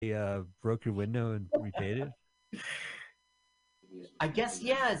They broke your window and repaid it. I guess,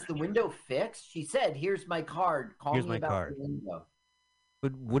 yeah. Is the window fixed? She said, "Here's my card. Call Here's me my about the card. window."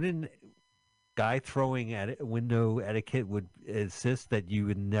 But wouldn't guy throwing at window etiquette would insist that you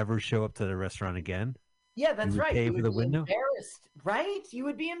would never show up to the restaurant again? Yeah, You that's would right. pay You for would the be window, embarrassed, right? You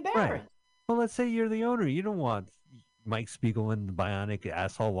would be right? embarrassed. Well, let's say you're the owner. You don't want Mike Spiegelman, the bionic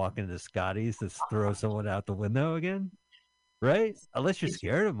asshole, walking into Scotty's to throw someone out the window again, right? Unless you're It's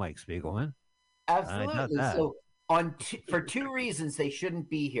scared of Mike Spiegelman. I doubt absolutely. that. So for two reasons they shouldn't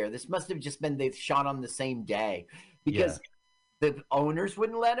be here. This must have just been they've shot on the same day Yeah, because the owners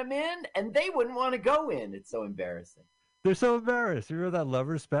wouldn't let them in and they wouldn't want to go in. It's so embarrassing. they're so embarrassed. You remember that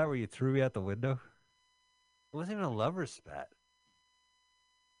lover spat where you threw me out the window? It wasn't even a lover spat.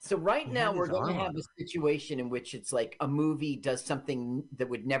 So right He now had we're his going to arm have on a him. situation in which it's like a movie does something that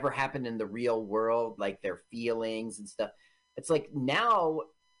would never happen in the real world, like their feelings and stuff. It's like now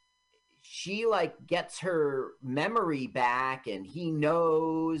she like gets her memory back and he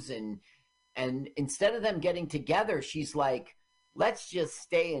knows and instead of them getting together, she's like, let's just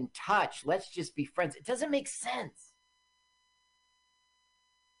stay in touch. Let's just be friends. It doesn't make sense.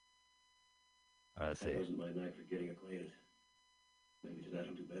 I see. That wasn't my night for getting acquainted. Maybe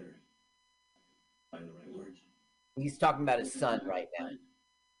that'll do better. Find the right words. He's talking about his son right now.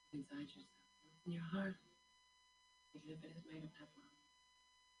 Inside yourself, what's in your heart, even if it is made of Teflon.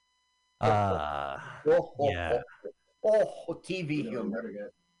 Yeah. TV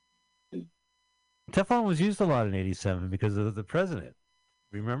humor. Teflon was used a lot in '87 because of the president.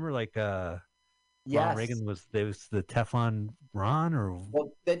 Remember, like Ronald Yes. Reagan there was the Teflon Ron or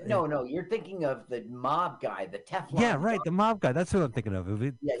Well, no, you're thinking of the mob guy, the Teflon. yeah, right, the mob guy. That's who I'm thinking of.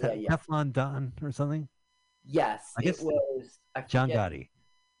 Yeah. Teflon Don or something. Yes, I guess it was. I John forget. Gotti.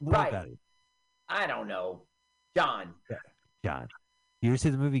 Right. Paul Gotti. I don't know. John. Yeah. John. You ever see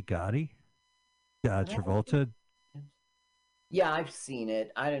the movie Gotti? Travolta. Do Yeah, I've seen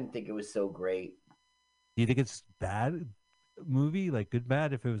it. I didn't think it was so great. you think it's bad movie? Like good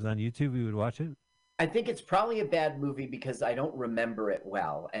bad? If it was on YouTube, we would watch it. I think it's probably a bad movie because I don't remember it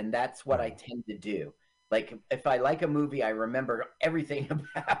well, and that's what I tend to do. Like if I like a movie, I remember everything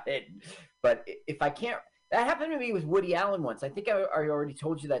about it. But if I can't, that happened to me with Woody Allen once. I think I already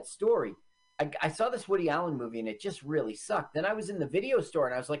told you that story. I saw this Woody Allen movie and it just really sucked. Then I was in the video store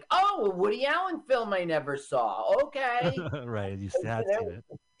and I was like, "Oh, a Woody Allen film I never saw." Okay, Right. You had seen it.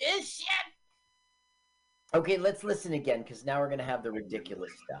 this shit. Okay, let's listen again because now we're gonna have the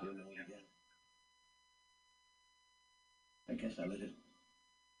ridiculous stuff. I guess I let it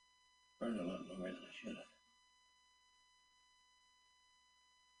burn a lot longer than I should have.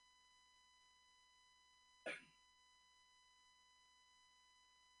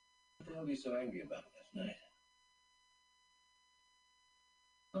 What the hell are you so angry about last night?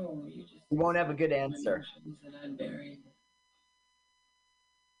 Oh, you just. You won't have a good answer. That I'd buried.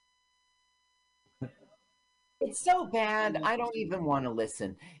 It's so bad. I don't even want to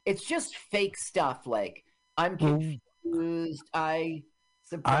listen. It's just fake stuff. Like I'm confused. I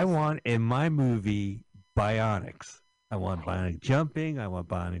want in my movie bionics. I want bionic jumping. I want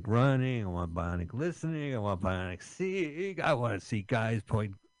bionic running. I want bionic listening. I want bionic seeing. I want to see guys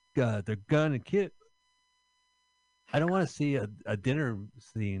point their gun and kit. I don't want to see a dinner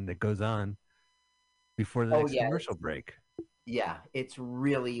scene that goes on before the next commercial break. Yeah, it's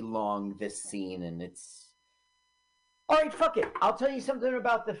really long, this scene, and it's... All right, fuck it. I'll tell you something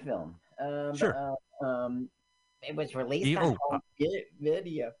about the film. Sure. It was released on home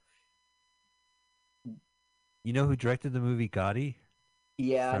video. You know who directed the movie Gotti?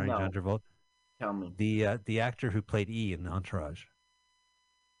 Yeah, starring no. John Travolta? Tell me. The actor who played E in Entourage.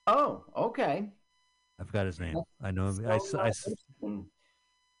 Oh, okay. I forgot his name. I know him.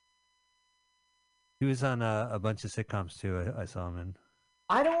 He was on a bunch of sitcoms too. I saw him in.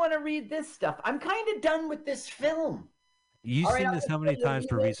 I don't want to read this stuff. I'm kind of done with this film. You've seen this how many times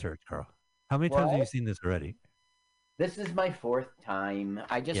for research, Carl? How many times have you seen this already? This is my 4th time.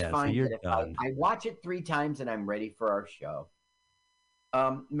 I just find that if I watch it 3 times and I'm ready for our show.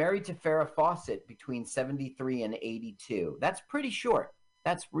 Married to Farrah Fawcett between 73 and 82. That's pretty short.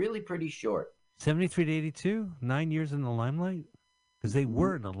 That's really pretty short. 73 to 82? 9 years in the limelight? Because they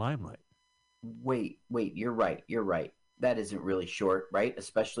were in the limelight. Wait. You're right. That isn't really short, right?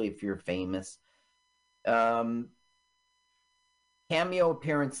 Especially if you're famous. Cameo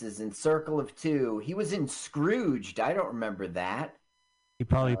appearances in Circle of Two. He was in Scrooged. I don't remember that. He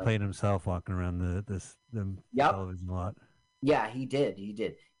probably played himself walking around the television lot. Yeah, he did.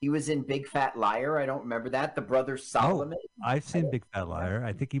 He was in Big Fat Liar. I don't remember that. The Brothers Solomon. Oh, I've seen Big Fat Liar.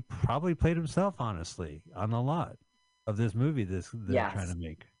 I think he probably played himself, honestly, on a lot of this movie they're trying to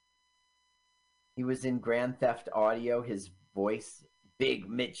make. He was in Grand Theft Audio. His voice, Big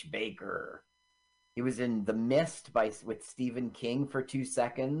Mitch Baker. He was in The Mist with Stephen King for 2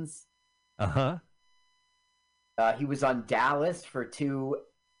 seconds. Uh-huh. He was on Dallas for 2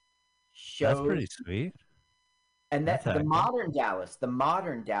 shows. That's pretty sweet. And That's the acting. modern Dallas.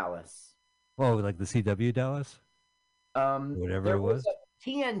 Whoa, like the CW Dallas? Whatever There it was.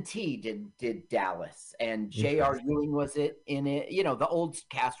 TNT did Dallas, and J.R. Ewing was in it. You know, the old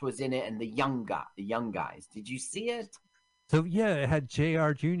cast was in it, and the young guys. Did you see it? So yeah, it had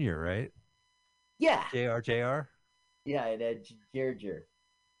J.R. Jr., right? Yeah. J.R. Yeah, it had J.R. J.R.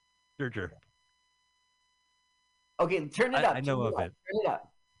 Okay, turn it up. I know of it. Turn it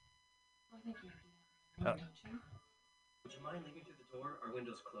up. Would you mind leaving through the door? Our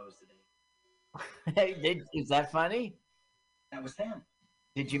window's closed today. Is that funny? That was them.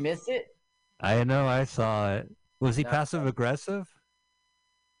 Did you miss it? I know, I saw it. Was he No. passive aggressive?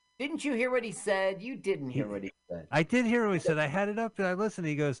 Didn't you hear what he said? You didn't hear what he said. I did hear what he said. I had it up and I listened.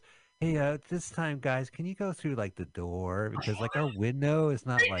 He goes, "Hey, this time, guys, can you go through like the door because like our window is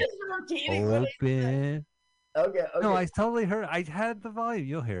not like open." Okay. No, I totally heard. I had the volume.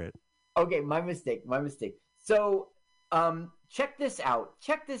 You'll hear it. Okay, my mistake. So, check this out.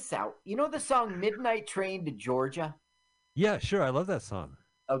 You know the song "Midnight Train to Georgia"? Yeah, sure. I love that song.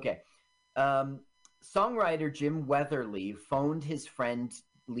 Okay. Songwriter Jim Weatherly phoned his friend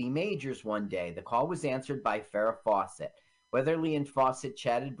Lee Majors one day. The call was answered by Farrah Fawcett. Weatherly and Fawcett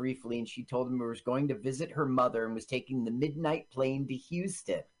chatted briefly, and she told him he was going to visit her mother and was taking the midnight plane to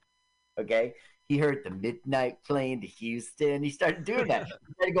Houston. Okay? He heard the midnight plane to Houston. He started doing that.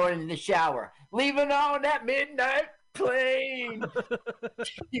 He started going into the shower. Leaving on that midnight plane to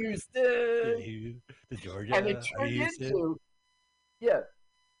Houston. To Georgia. And it turned into,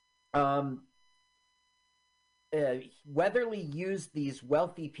 Weatherly used these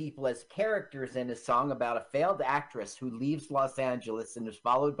wealthy people as characters in a song about a failed actress who leaves Los Angeles and is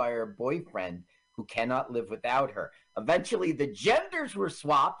followed by her boyfriend who cannot live without her. Eventually, the genders were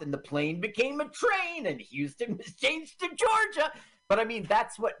swapped and the plane became a train and Houston was changed to Georgia. But I mean,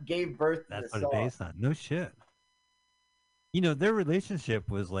 that's what gave birth to the song. That's what it's based on. No shit. You know, their relationship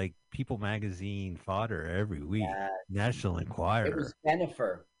was like People magazine fodder every week. National Enquirer. It was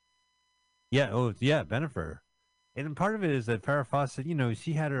Bennifer. Yeah, Bennifer. And part of it is that Farrah Fawcett, you know,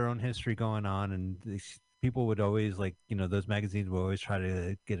 she had her own history going on, and people would always, like, you know, those magazines would always try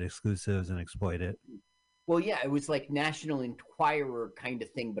to get exclusives and exploit it. Well, yeah, it was like National Enquirer kind of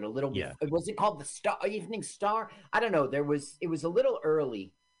thing, but a little bit. Was it called the Evening Star? I don't know. It was a little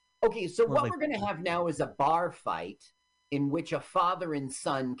early. Okay, so what we're going to have now is a bar fight in which a father and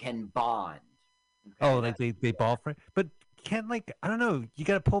son can bond. Okay? Oh, like they ball fight? But can't, like, I don't know, you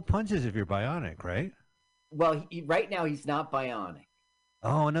got to pull punches if you're bionic, right? Well, right now he's not bionic.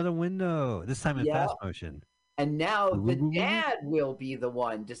 Oh, another window. This time in fast motion. And now the dad will be the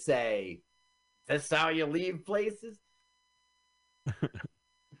one to say, "Is this how you leave places?"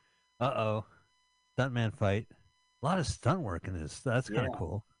 Uh-oh. Stuntman fight. A lot of stunt work in this. That's kind of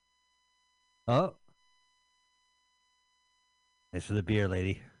cool. Oh. Thanks for the beer,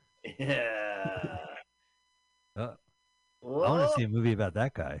 lady. Yeah. I want to see a movie about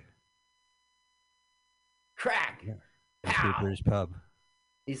that guy. Crack. Yeah. British pub.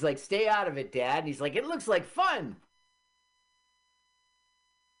 He's like, "Stay out of it, Dad." And he's like, "It looks like fun."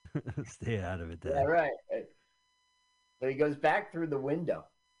 Stay out of it, Dad. Yeah, right. So he goes back through the window.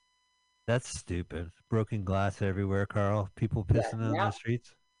 That's stupid. Broken glass everywhere, Carl. People pissing on the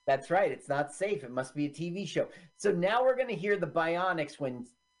streets. That's right. It's not safe. It must be a TV show. So now we're going to hear the bionics when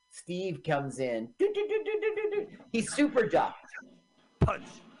Steve comes in. He's super ducked. Punch,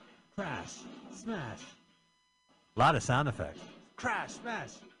 crash, smash. A lot of sound effects. Crash, smash.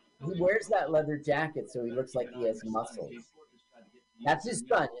 He wears that leather jacket so he looks like he has muscles. That's his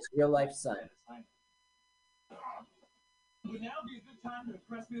son, his real life son. Would now be a good time to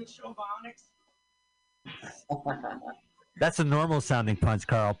impress me with show bionics? That's a normal sounding punch,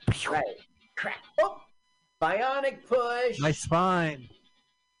 Carl. Right. Crack. Oh! Bionic push. My spine.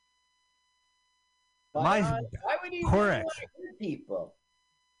 Why would he correct. hurt people?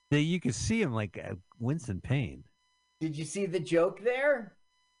 You could see him like wince in pain. Did you see the joke there?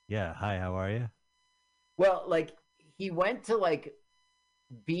 Yeah. Hi, how are you? Well, like, he went to like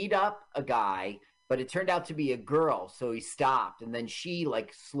beat up a guy, but it turned out to be a girl, so he stopped, and then she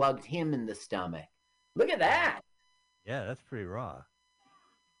like slugged him in the stomach. Look at that. Yeah, that's pretty raw.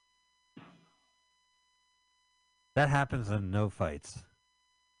 That happens in no fights.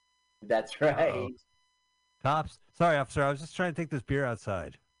 That's right. Uh-oh. Cops. Sorry, officer. I was just trying to take this beer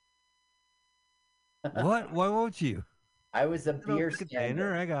outside. What? Why won't you? I was a beer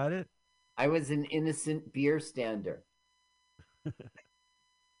container. I got it. I was an innocent beer stander.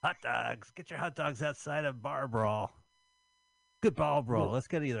 Hot dogs. Get your hot dogs outside of bar brawl. Good ball brawl. Let's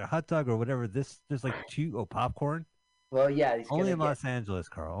get either a hot dog or whatever. There's like popcorn. Well, yeah, he's Only gonna in Los Angeles,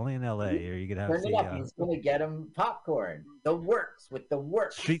 Carl. Only in L.A. Or you could have turn it up. He's gonna get him popcorn. The works with the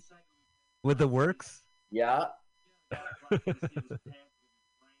works. Street with the works. Yeah.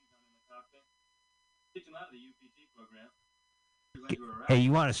 Hey,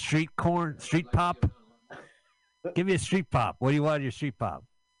 you want a street pop? Give me a street pop. What do you want in your street pop?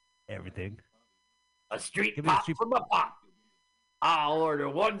 Everything. A street pop from a pop. I'll order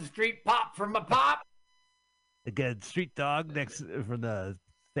one street pop from a pop. Get a street dog next from the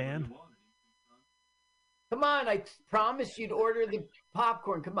stand. Come on, I promised you'd order the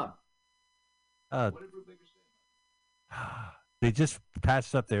popcorn. Come on. They just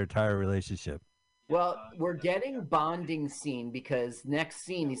patched up their entire relationship. Well, we're getting bonding scene because next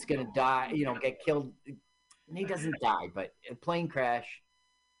scene he's gonna die. Get killed. He doesn't die, but a plane crash.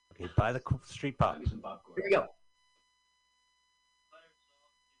 Okay, buy the street pop. Here we go.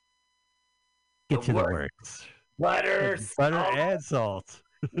 Get you the works. Butter and salt.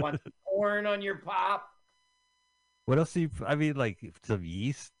 Want corn on your pop? What else do you? I mean, like some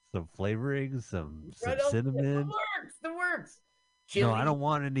yeast, some flavoring, some cinnamon. The works. Chili. No, I don't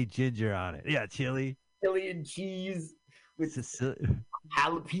want any ginger on it. Yeah, chili and cheese with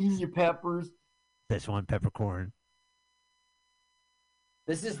jalapeno peppers. Szechuan peppercorn.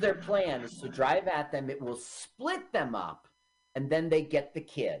 This is their plan: is to drive at them. It will split them up, and then they get the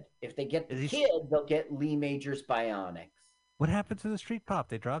kid. If they get the kid, they'll get Lee Major's bionics. What happened to the street pop?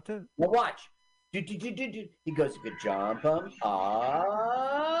 They dropped it? Well, watch. He goes, you could jump him.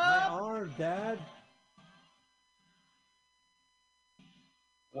 My arm, Dad.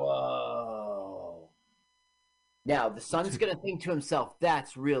 Whoa. Now, the son's going to think to himself,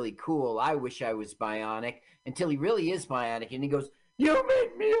 that's really cool. I wish I was bionic. Until he really is bionic, and he goes, you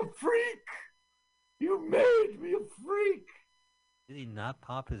made me a freak. You made me a freak. Did he not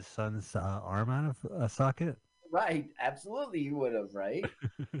pop his son's arm out of a socket? Right. Absolutely, he would have, right?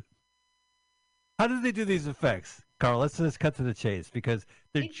 How did they do these effects? Carl, let's just cut to the chase because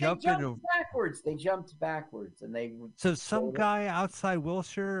they're jumping. They jumped backwards. They jumped backwards, and they. So some guy outside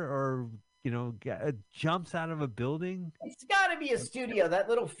Wilshire, or jumps out of a building. It's got to be a studio. That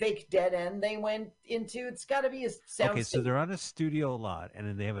little fake dead end they went into. It's got to be a sound. Okay, so they're on a studio lot, and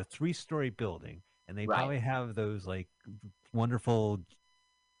then they have a 3-story building, and they probably have those like wonderful,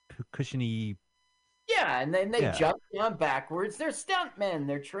 cushiony. Yeah, and then they jump down backwards. They're stuntmen.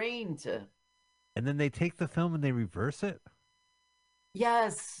 They're trained to. And then they take the film and they reverse it?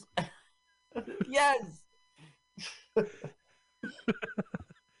 Yes. Yes.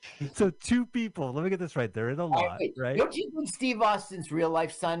 So 2 people, let me get this right. They're in a lot, right? Don't you think Steve Austin's real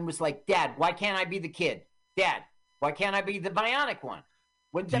life son was like, Dad, why can't I be the kid? Dad, why can't I be the bionic one?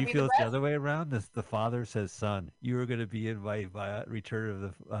 Do you feel it's the other way around? The father says, son, you are going to be in my return of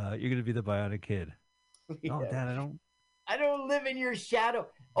the, you're going to be the bionic kid. Yeah. Oh, Dad, I don't live in your shadow.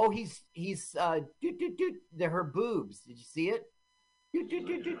 Oh, he's they're her boobs. Did you see it?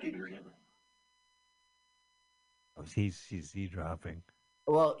 Oh, he's eavesdropping.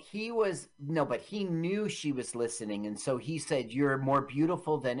 Well, but he knew she was listening, and so he said, "You're more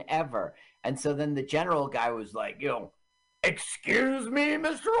beautiful than ever." And so then the general guy was like, "Excuse me,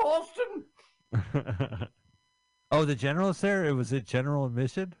 Mr. Austin." Oh, the general's there. Was it general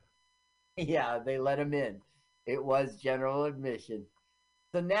admission? Yeah, they let him in. It was general admission.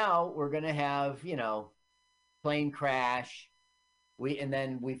 So now we're gonna have, plane crash. And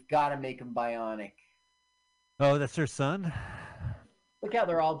then we've got to make him bionic. Oh, that's her son? Look how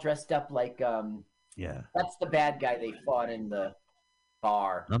they're all dressed up like yeah. That's the bad guy they fought in the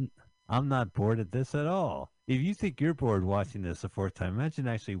bar. I'm not bored at this at all. If you think you're bored watching this the 4th time, imagine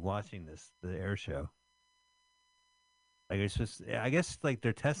actually watching the air show. Like it's just, I guess, like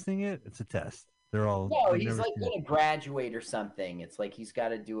they're testing it. It's a test. They're all. No, he's like going to graduate or something. It's like he's got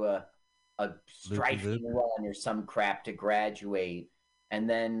to do a strifing run or some crap to graduate, and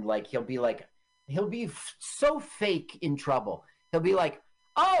then like he'll be so fake in trouble. He'll be like,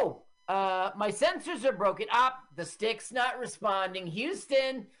 "Oh, my sensors are broken. The stick's not responding.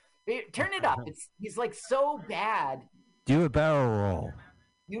 Houston, turn it up." He's like so bad. Do a barrel roll.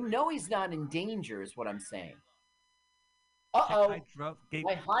 He's not in danger, is what I'm saying. My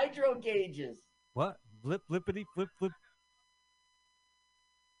hydro gauges. What? Flippity flip.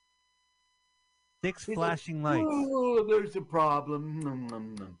 6 flashing lights. Oh, there's a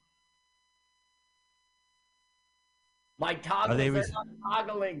problem. My toggles are not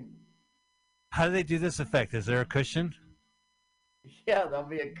toggling. How do they do this effect? Is there a cushion? Yeah, there'll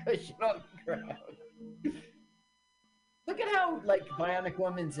be a cushion on the ground. Look at how like Bionic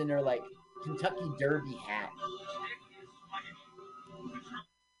Woman's in her like Kentucky Derby hat.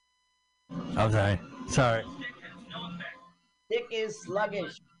 I'm sorry. Sorry. Dick is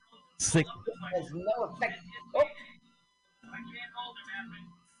sluggish. Sick. Has no effect. Oh,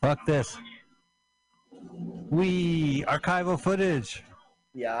 Fuck this. Archival footage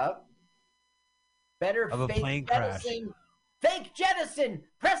yeah. Better of a fake plane crash. jettison. Fake jettison.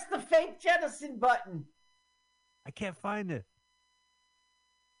 Press the fake jettison button. I can't find it.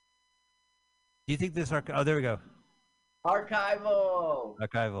 Do you think this oh, there we go. Archival.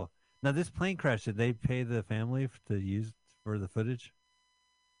 Archival. Now, this plane crash, did they pay the family to use for the footage?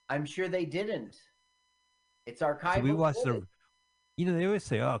 I'm sure they didn't. It's archival. So we watched they always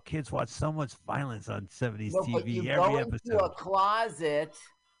say, oh, kids watch so much violence on 70s No, TV but you every go episode. into a closet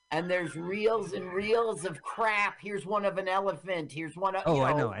and there's reels and reels of crap. Here's one of an elephant. Here's one of,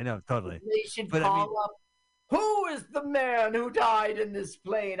 I know, totally. They should But call up, who is the man who died in this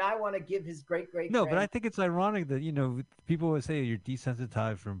plane? I want to give his great-great No, but I think it's ironic that, people would say you're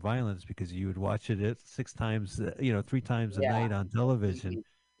desensitized from violence because you would watch it 6 times, 3 times a night on television.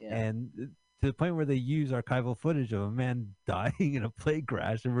 Yeah. And to the point where they use archival footage of a man dying in a plane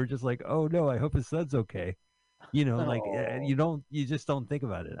crash, and we're just like, oh no, I hope his son's okay. You just don't think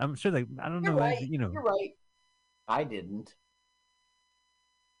about it. I'm sure I don't know. Right. You're right. I didn't.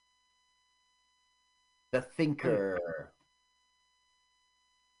 The thinker.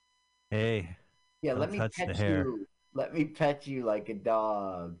 Hey. Yeah, let me pet you. Let me pet you like a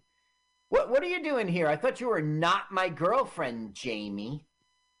dog. What are you doing here? I thought you were not my girlfriend, Jamie.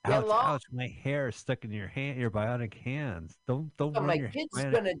 Ouch, ouch, my hair is stuck in your your bionic hands. Don't run my your kid's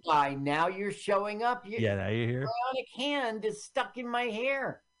hand. gonna die. Now you're showing up. Now you're here. Bionic hand is stuck in my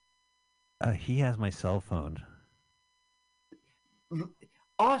hair. He has my cell phone.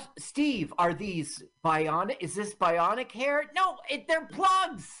 Steve, are these bionic? Is this bionic hair? No, they're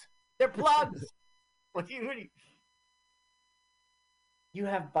plugs. They're plugs. What do you? You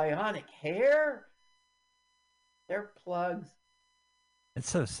have bionic hair? They're plugs. It's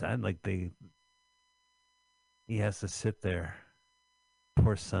so sad. Like he has to sit there.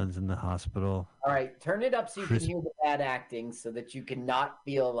 Poor son's in the hospital. All right, turn it up so you can hear the bad acting, so that you cannot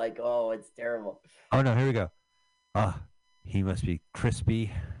feel like, oh, it's terrible. Oh no, here we go. He must be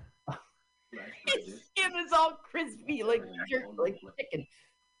crispy. His skin is all crispy, like chicken.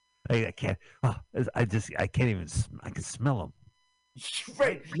 I can't. I can't even. I can smell him.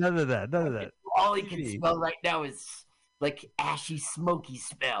 Right. None of that. All he can smell right now is like ashy, smoky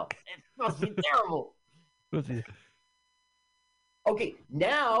smell. It must be terrible. Okay,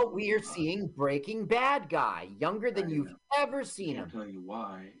 now we are seeing Breaking Bad guy, younger than you've ever seen him. I can't tell you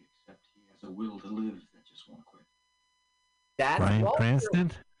why, except he has a will to live that just won't quit. That's Bryan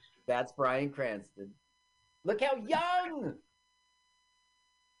Cranston? That's Bryan Cranston. Look how young!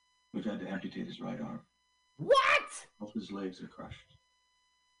 We've had to amputate his right arm. What? Both his legs are crushed.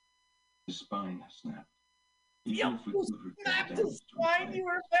 His spine snapped. You snapped his spine? You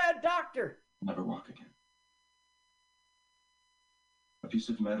were a bad doctor. Never walk again. A piece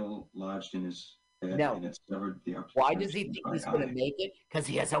of metal lodged in his head and it severed the artery. Why does he think he's going to make it? Because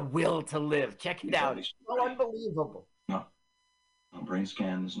he has a will to live. Check it out. It's so unbelievable. No. Brain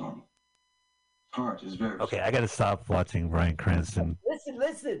scan is normal. Heart is very... Okay, I got to stop watching Bryan Cranston.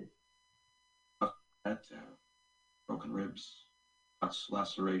 Listen. Broken ribs, cuts,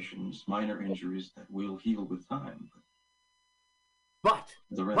 lacerations, minor injuries that will heal with time. But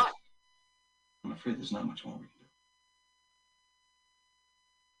the rest, I'm afraid there's not much more we can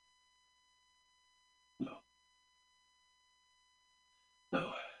do.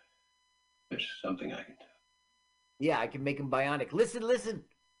 No. There's something I can do. Yeah, I can make him bionic. Listen.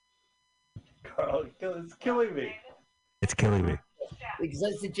 Carl, it's killing me. It's killing me. He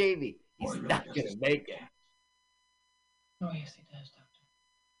says to Jamie, he's not going to make it. Oh, yes, he does, Doctor.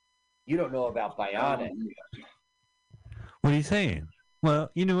 You don't know about bionic. What are you saying?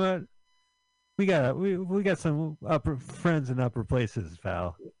 Well, you know what? We got some upper friends in upper places,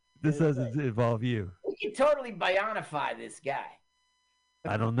 pal. This doesn't involve you. We can totally bionify this guy.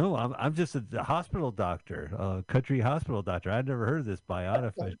 I don't know. I'm just a hospital doctor, a country hospital doctor. I've never heard of this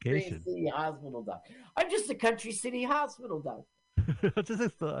bionification. City hospital doctor. I'm just a country city hospital doctor.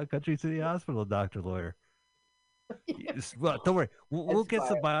 Just a country city hospital doctor lawyer. Well, don't worry. We'll get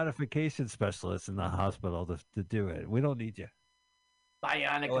some bionification specialists in the hospital to do it. We don't need you.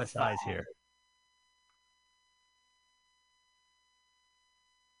 Bionic OSI's here.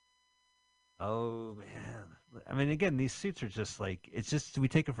 Oh man! I mean, again, these suits are just like we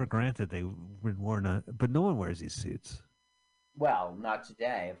take it for granted they've been worn on, but no one wears these suits. Well, not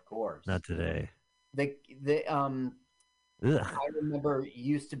today, of course. Not today. The Ugh. I remember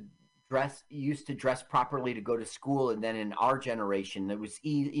used to dress properly to go to school, and then in our generation, it was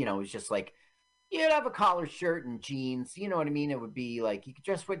it was just like you'd have a collar shirt and jeans. You know what I mean? It would be like you could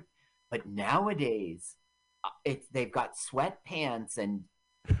dress with, but nowadays, they've got sweatpants and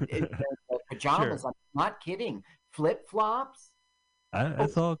pajamas. Sure. I'm not kidding. Flip flops.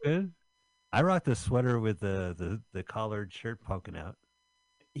 That's all good. I rocked a sweater with the collared shirt poking out.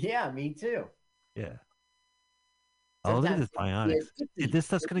 Yeah, me too. Yeah. Oh, look at this Sometimes Bionics. This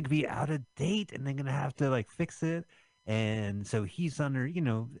stuff's gonna be out of date, and they're gonna have to like fix it. And so he's under,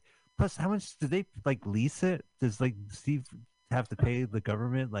 Plus, how much do they like lease it? Does like Steve have to pay the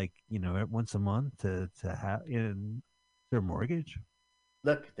government like once a month to have in their mortgage?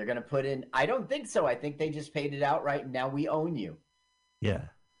 Look, they're gonna put in. I don't think so. I think they just paid it outright, and now we own you. Yeah.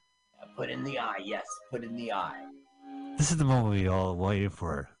 Put in the eye, yes. Put in the eye. This is the moment we all waited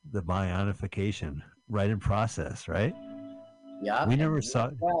for, the bionification, right in process, right? Yeah. We never saw.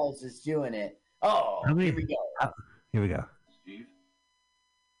 Wells is doing it. Oh, here we go. Here we go. Steve?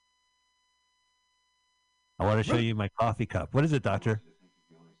 I want to show you my coffee cup. What is it, doctor?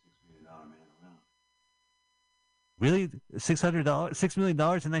 Really? $600? $6 million in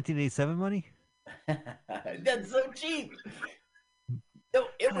 1987 money? That's so cheap. No,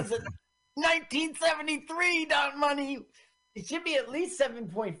 it was a 1973 money. It should be at least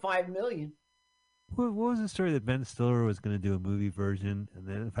 7.5 million. What was the story that Ben Stiller was going to do a movie version, and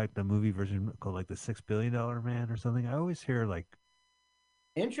then in fact the movie version called like the $6 billion Man or something? I always hear like.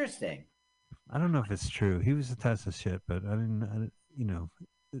 Interesting. I don't know if it's true. He was a test of shit, but I didn't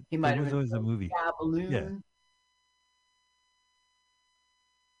He might have was always a movie. Balloon. Yeah.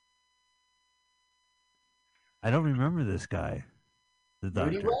 I don't remember this guy, the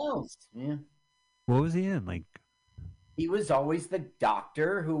doctor. Rudy Wells. Yeah. What was he in? Like, he was always the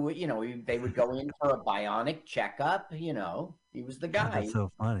doctor who, they would go in for a bionic checkup. He was the guy. God, that's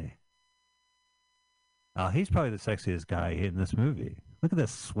so funny. Oh, he's probably the sexiest guy in this movie. Look at the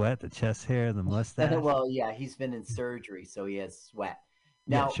sweat, the chest hair, the mustache. Well, yeah, he's been in surgery, so he has sweat.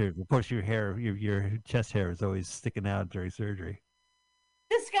 Now, yeah, sure. Of course, your hair, your chest hair is always sticking out during surgery.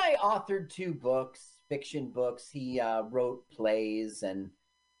 This guy authored 2 books, fiction books. He wrote plays and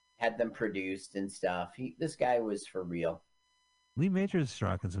had them produced and stuff. This guy was for real. Lee Majors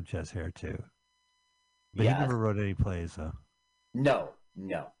rocking some chest hair too, but yes. he never wrote any plays, though. No.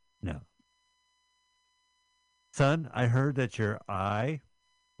 Son, I heard that your eye,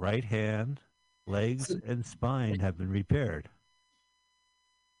 right hand, legs, and spine have been repaired.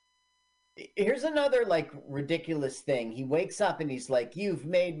 Here's another ridiculous thing. He wakes up and he's like, "You've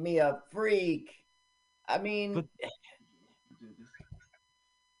made me a freak." I mean,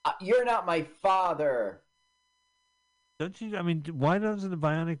 you're not my father. Don't you? I mean, why doesn't the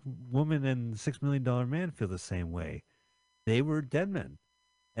Bionic Woman and $6 Million Man feel the same way? They were dead men,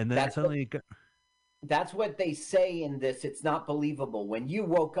 and then suddenly. That's what they say in this. It's not believable. When you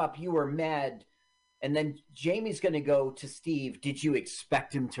woke up, you were mad. And then Jamie's going to go to Steve. Did you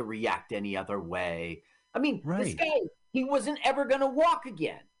expect him to react any other way? I mean, This guy, he wasn't ever going to walk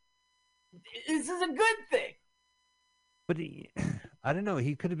again. This is a good thing. But I don't know.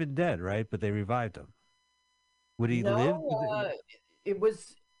 He could have been dead, right? But they revived him. Would he live? It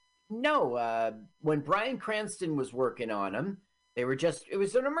was when Bryan Cranston was working on him, it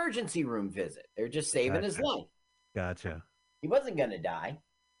was an emergency room visit. They were just saving his life. Gotcha. He wasn't going to die.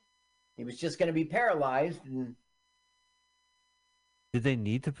 He was just going to be paralyzed. And did they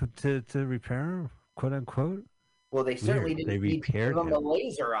need to repair him, quote unquote? Well, they certainly didn't need to give him a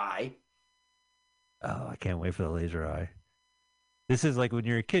laser eye. Oh, I can't wait for the laser eye. This is like when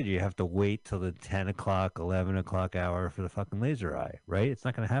you're a kid, you have to wait till the 10 o'clock, 11 o'clock hour for the fucking laser eye, right? It's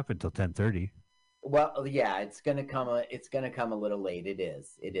not going to happen until 10:30. Well, yeah, it's gonna come a little late. It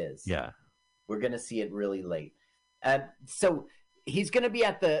is. Yeah, we're gonna see it really late. So he's gonna be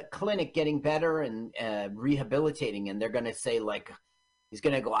at the clinic getting better and rehabilitating, and they're gonna say he's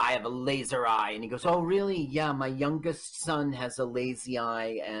gonna go, "I have a laser eye," and he goes, "Oh, really? Yeah, my youngest son has a lazy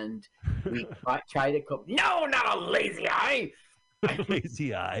eye, and we try to cope." No, not a lazy eye.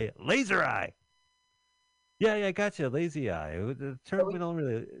 Lazy eye, laser eye. Yeah, I got you. Lazy eye. The term we don't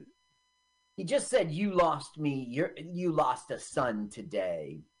really. He just said, "You lost me. You lost a son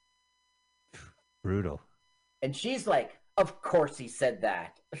today." Brutal. And she's like, "Of course he said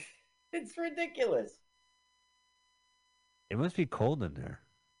that." It's ridiculous. It must be cold in there.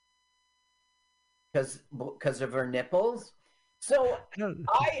 Because of her nipples. So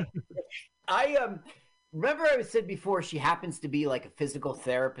I remember I said before she happens to be like a physical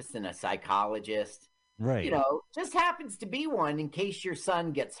therapist and a psychologist. Right. Just happens to be one in case your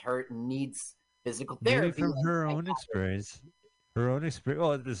son gets hurt and needs physical Maybe therapy. from her own experience. Her own experience.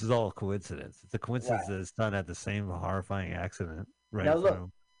 Well, this is all a coincidence. It's a Right. coincidence that his son had the same horrifying accident right Now in front look, of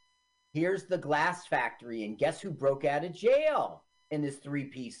him. here's the glass factory, and guess who broke out of jail in his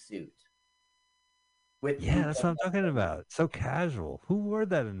three-piece suit? With Yeah, that's what I'm talking about. So casual. Who wore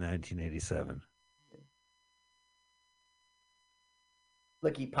that in 1987?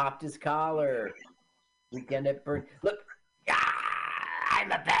 Look, he popped his collar. Weekend at Burn. Look,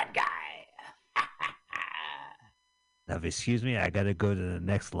 I'm a bad guy. Now, if you excuse me, I got to go to the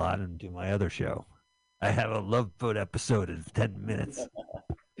next lot and do my other show. I have a Love Boat episode in 10 minutes.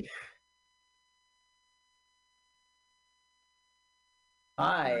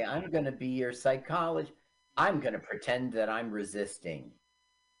 Hi, I'm going to be your psychologist. I'm going to pretend that I'm resisting.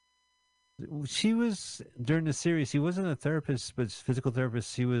 She was, during the series, she wasn't a therapist, but physical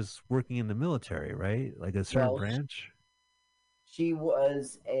therapist. She was working in the military, right? Like a certain branch? She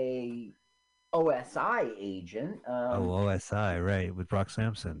was a OSI agent. OSI, right, with Brock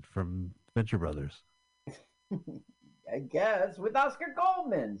Sampson from Venture Brothers. I guess, with Oscar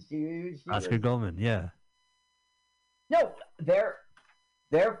Goldman. She Oscar Goldman, yeah. No, their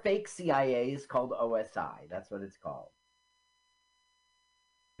fake CIA is called OSI. That's what it's called.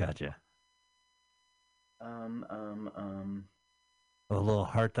 Gotcha. A little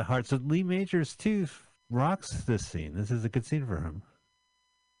heart to heart. So Lee Majors too rocks this scene. This is a good scene for him.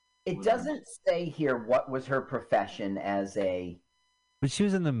 It doesn't say here what was her profession as a. But she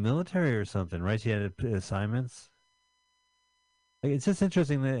was in the military or something, right? She had assignments. Like, it's just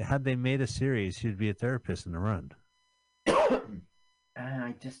interesting that had they made a series, she'd be a therapist in the run.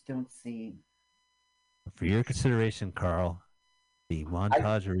 I just don't see. For your consideration, Carl, the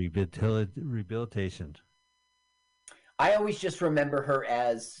montage of rehabilitation. I always just remember her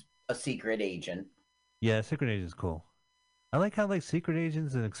as a secret agent. Yeah, secret agent is cool. I like how secret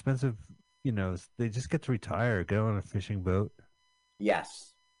agents and expensive, they just get to retire, go on a fishing boat.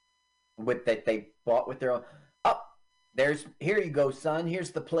 Yes, with that they bought with their own. Oh, here you go, son. Here's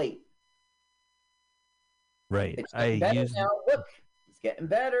the plate. Right. It's getting better now. Look, it's getting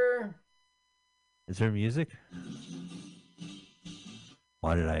better. Is there music?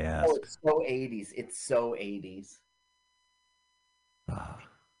 Why did I ask? Oh, it's so 80s. It's so 80s.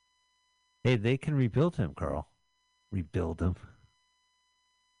 Hey, they can rebuild him, Carl. Rebuild him.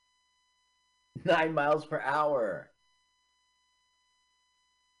 9 miles per hour.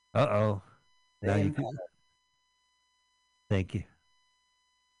 Uh-oh. Now you can... Thank you.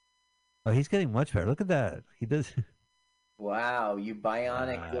 Oh, he's getting much better. Look at that. He does... Wow, you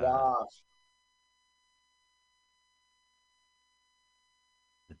bionic it off.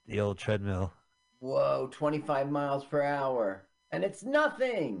 The old treadmill. Whoa, 25 miles per hour. And it's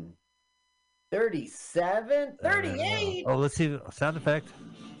nothing. 37? 38? Oh, let's see. Sound effect.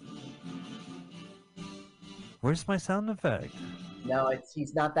 Where's my sound effect? No,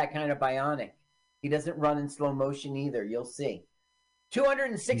 he's not that kind of bionic. He doesn't run in slow motion either. You'll see.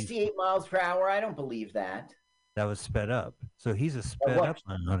 268 miles per hour. I don't believe that. That was sped up. So he's a sped up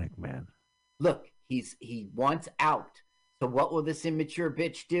bionic man. Look, he wants out. So what will this immature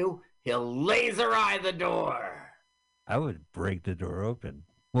bitch do? He'll laser eye the door. I would break the door open.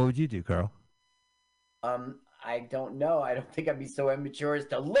 What would you do, Carl? I don't know. I don't think I'd be so immature as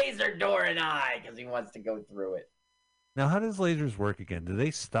to laser door an eye because he wants to go through it. Now, how does lasers work again? Do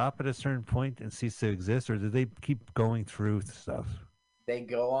they stop at a certain point and cease to exist, or do they keep going through stuff? They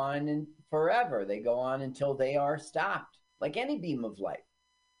go on and forever. They go on until they are stopped, like any beam of light.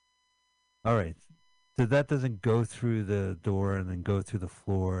 All right. So that doesn't go through the door and then go through the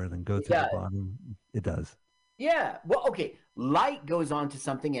floor and then go through the bottom. It does. Yeah. Well, okay. Light goes onto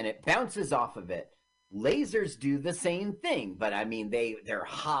something and it bounces off of it. Lasers do the same thing, but I mean they're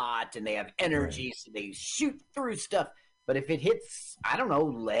hot and they have energy, right. So they shoot through stuff. But if it hits, I don't know,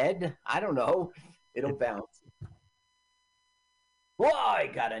 lead, I don't know, it'll bounce. Whoa, I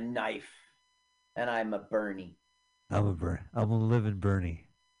got a knife, and I'm a Bernie. I'm a living Bernie.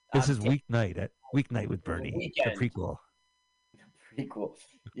 This is Weeknight with Bernie. Weekend. The prequel. Prequel.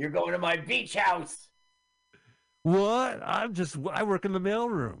 You're going to my beach house. What? I work in the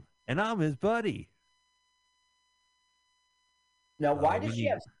mailroom, and I'm his buddy. Now, why does she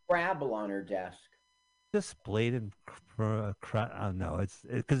have Scrabble on her desk? Just blatant no, it's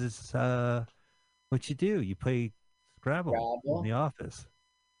because it's what you do. You play Scrabble in the office.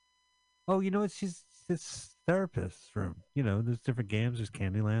 Oh, you know what? She's this therapist from, there's different games. There's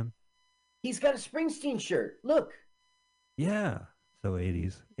Candyland. He's got a Springsteen shirt. Look. Yeah. So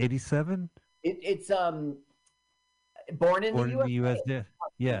 80s. 87? It's Born in the USA.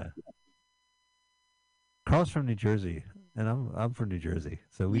 Yeah. Carl's from New Jersey, and I'm from New Jersey,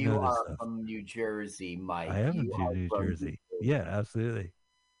 so we You know this are stuff. from New Jersey, Mike. I am You from are New from Jersey. Yeah, absolutely.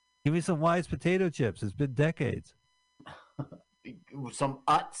 Give me some Wise potato chips. It's been decades. Some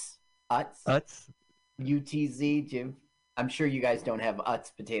Utz. Utz. Utz. UTZ, Jim. I'm sure you guys don't have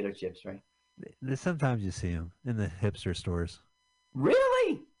Utz potato chips, right? Sometimes you see them in the hipster stores.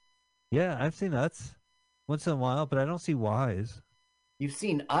 Really? Yeah, I've seen Utz once in a while, but I don't see Wise. You've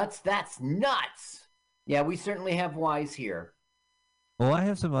seen Utz? That's nuts. Yeah, we certainly have Wise here. Well, I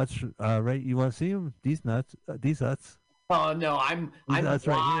have some Utz. Right? You want to see them? These nuts. These Utz. Oh no, I'm Utz wise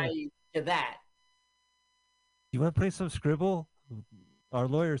right here. to that. You want to play some Scribble? Our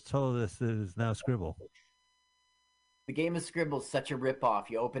lawyers told us that it is now Scribble. The game of Scribble is such a ripoff.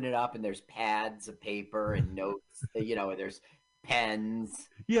 You open it up and there's pads of paper and notes. There's pens.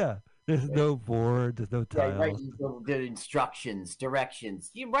 Yeah, there's no board. There's no tiles. Right. The instructions,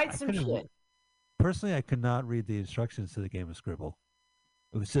 directions. You write some shit. Personally, I could not read the instructions to the game of Scribble.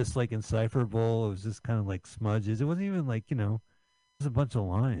 It was just like indecipherable. It was just kind of like smudges. It wasn't even like, just a bunch of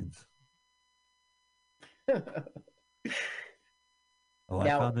lines. Oh,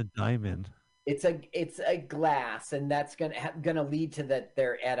 now, I found a diamond. It's a glass, and that's gonna lead to that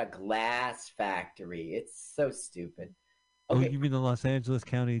they're at a glass factory. It's so stupid. Okay. Oh, you mean the Los Angeles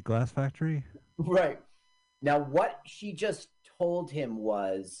County Glass Factory? Right. Now, what she just told him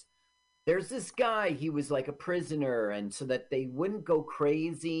was, there's this guy, he was like a prisoner, and so that they wouldn't go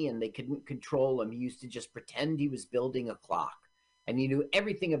crazy and they couldn't control him, he used to just pretend he was building a clock. And he knew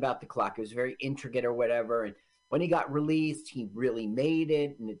everything about the clock. It was very intricate or whatever. And when he got released, he really made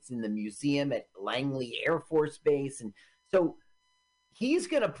it, and it's in the museum at Langley Air Force Base. And so he's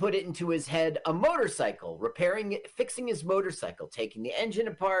going to put it into his head a motorcycle, repairing it, fixing his motorcycle, taking the engine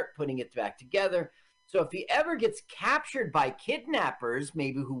apart, putting it back together. So if he ever gets captured by kidnappers,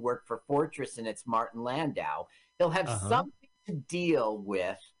 maybe who work for Fortress and it's Martin Landau, he'll have something to deal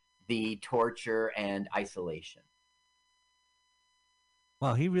with the torture and isolation.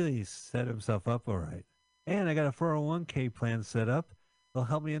 Wow, he really set himself up all right. And I got a 401k plan set up. It'll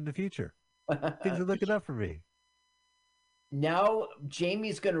help me in the future. Things are looking up for me. Now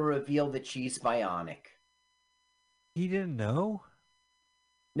Jamie's going to reveal that she's bionic. He didn't know?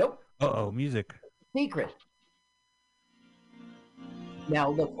 Nope. Uh-oh, music. Secret. Now,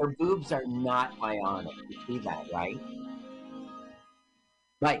 look, her boobs are not bionic. You see that, right?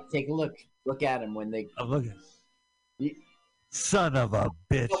 Mike, take a look. Look at him when they... Oh, look at Son of a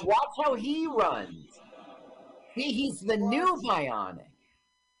bitch. So watch how he runs. See, he's the new bionic.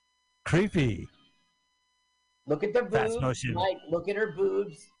 Creepy. Look at the boobs. Mike, look at her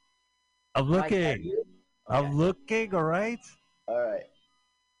boobs. I'm looking. I'm looking, all right? All right.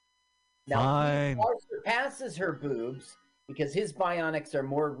 Now, he surpasses her boobs because his bionics are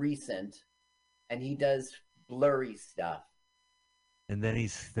more recent, and he does blurry stuff. And then he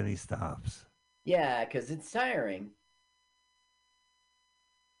stops. Yeah, because it's tiring.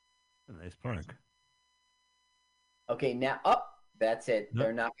 A nice park. Okay, now that's it. Nope.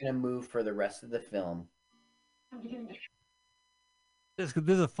 They're not going to move for the rest of the film.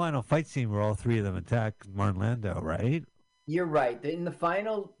 There's a final fight scene where all three of them attack Martin Landau, right? You're right. In the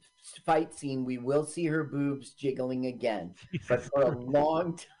final fight scene, we will see her boobs jiggling again. But for a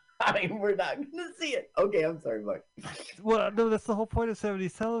long time, we're not going to see it. Okay, I'm sorry, Mark. Well, no, that's the whole point of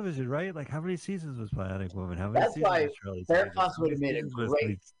 70s television, right? Like, how many seasons was Bionic Woman? How many seasons was Shirley? Farrah Fawcett would have made a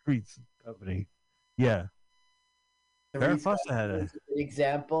great Streets company. Yeah. Farrah Fawcett had a good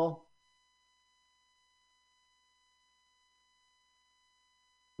example.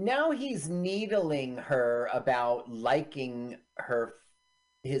 Now he's needling her about liking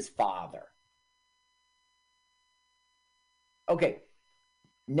his father. Okay.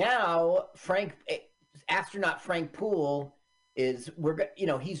 Now astronaut Frank Poole he's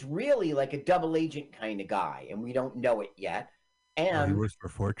really like a double agent kind of guy, and we don't know it yet. And he works for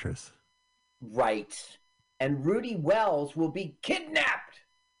Fortress. Right. And Rudy Wells will be kidnapped.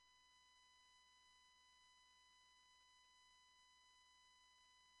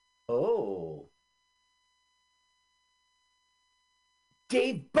 Oh.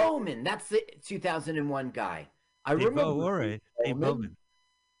 Dave Bowman. That's the 2001 guy. I remember. Oh, all right. Dave Bowman.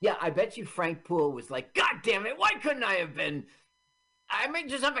 Yeah, I bet you Frank Poole was like, God damn it, why couldn't I have been? I may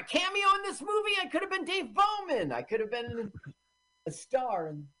just have a cameo in this movie. I could have been Dave Bowman. I could have been a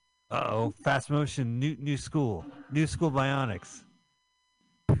star. Uh-oh, fast motion, new school bionics.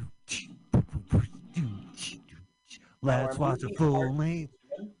 Let's watch a full length.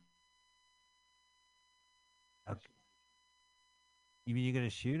 Okay. You mean you're gonna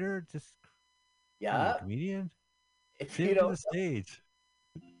shoot her? Just yeah, comedian. If you don't the stage.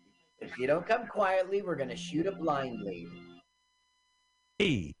 If you don't come quietly, we're gonna shoot a blind lead.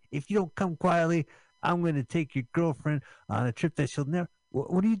 Hey, if you don't come quietly, I'm going to take your girlfriend on a trip that she'll never.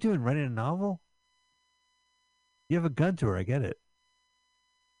 What are you doing? Writing a novel? You have a gun to her. I get it.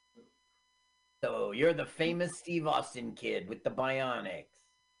 So you're the famous Steve Austin kid with the bionics.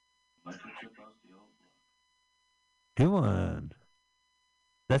 Good one.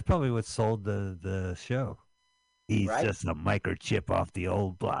 That's probably what sold the show. He's Right? just a microchip off the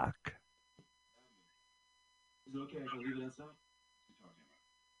old block. Is it okay if I leave it inside? What's he talking about?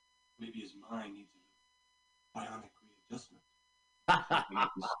 Maybe his mind needs a bionic readjustment. Let me get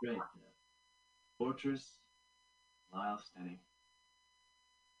this straight. Fortress, Lyle Stenning.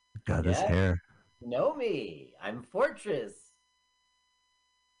 God, this Yes. hair. You know me. I'm Fortress.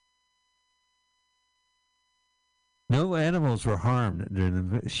 No animals were harmed during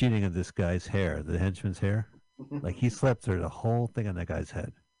the shooting of this guy's hair, the henchman's hair. Like he slept through the whole thing on that guy's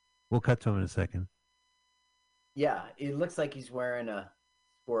head. We'll cut to him in a second. Yeah, it looks like he's wearing a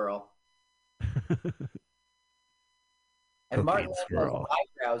squirrel. And Martin Cocaine Lando's squirrel.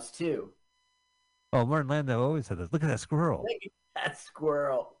 eyebrows too. Oh, Martin Landau always had this. Look at that squirrel. Look at that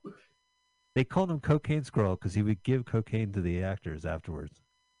squirrel. They called him Cocaine Squirrel because he would give cocaine to the actors afterwards.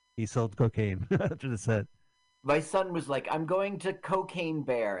 He sold cocaine after the set. My son was like, I'm going to Cocaine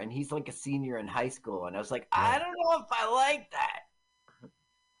Bear, and he's like a senior in high school. And I was like, I don't know if I like that.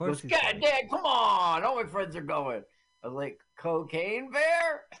 He goes, God, Dad, come on. All my friends are going. I was like, Cocaine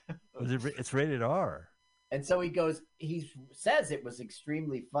Bear? It's rated R. And so he goes, he says it was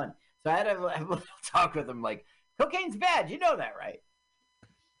extremely fun. So I had to have a little talk with him like, cocaine's bad. You know that, right?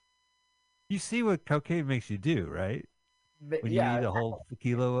 You see what cocaine makes you do, right? But, When yeah, you eat a whole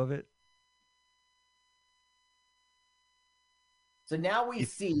kilo of it. So now we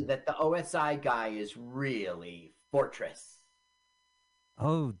see that the OSI guy is really Fortress.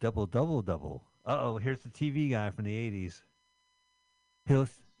 Oh, double, double, double. Uh-oh, here's the TV guy from the 80s. He'll...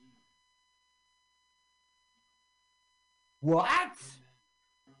 What?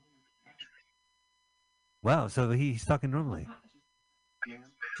 Wow, so he's talking normally.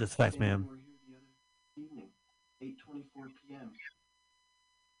 Just facts, ma'am. 8:24 p.m.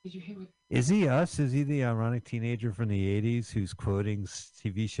 Did you hear what? Is he us? Is he the ironic teenager from the 80s who's quoting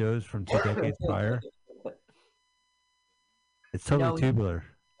TV shows from 2 decades prior? It's totally No, tubular.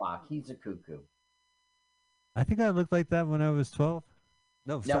 Fuck, he's a cuckoo. I think I looked like that when I was 12.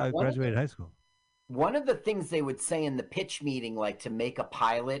 No, Now, I graduated high school. One of the things they would say in the pitch meeting, like to make a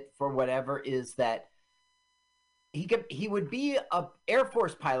pilot for whatever, is that he would be a Air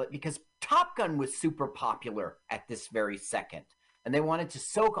Force pilot because Top Gun was super popular at this very second, and they wanted to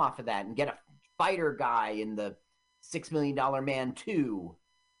soak off of that and get a fighter guy in the $6 Million Man 2.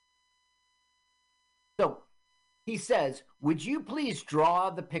 So he says, "Would you please draw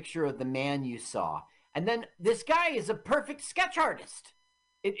the picture of the man you saw?" And then this guy is a perfect sketch artist.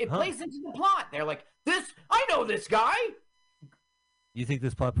 It plays into the plot. They're like, I know this guy. You think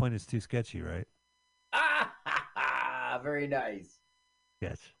this plot point is too sketchy, right? Ah, very nice.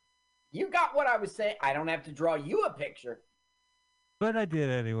 Sketch. You got what I was saying. I don't have to draw you a picture. But I did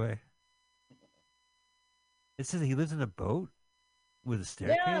anyway. It says he lives in a boat with a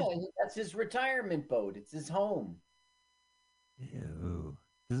staircase? Yeah, that's his retirement boat. It's his home. Ew.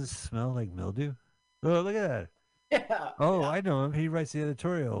 Does it smell like mildew? Oh, look at that. Yeah. Oh, I know him. He writes the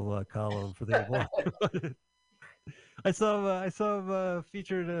editorial column for the I saw him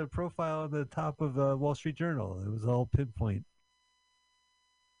featured a profile on the top of Wall Street Journal. It was all pinpoint.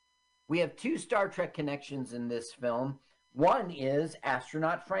 We have 2 Star Trek connections in this film. One is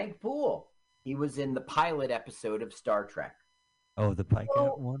astronaut Frank Poole. He was in the pilot episode of Star Trek. Oh, the Pike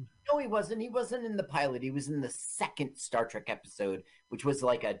one? No, he wasn't. He wasn't in the pilot. He was in the second Star Trek episode, which was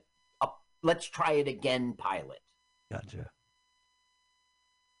like a let's try it again pilot. Gotcha.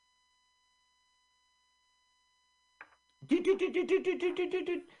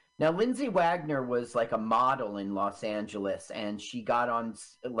 Now, Lindsay Wagner was like a model in Los Angeles, and she got on,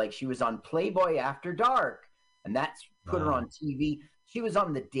 like, she was on Playboy After Dark, and that's put her on TV. She was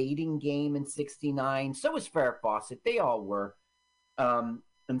on The Dating Game in '69. So was Farrah Fawcett. They all were.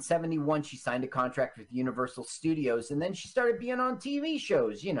 In '71, she signed a contract with Universal Studios, and then she started being on TV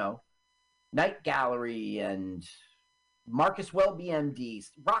shows, you know, Night Gallery and Marcus Welby MD,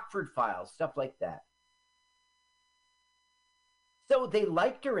 Rockford Files, stuff like that. So they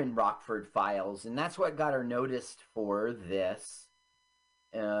liked her in Rockford Files, and that's what got her noticed for this.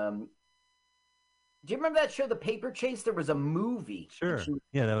 Do you remember that show, The Paper Chase? There was a movie. Sure.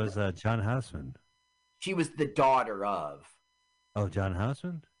 Yeah, that was John Houseman. She was the daughter of. Oh, John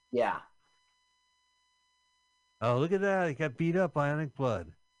Houseman? Yeah. Oh, look at that. He got beat up by Ionic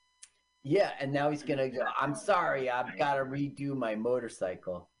Blood. Yeah, and now he's gonna go, I'm sorry, I've got to redo my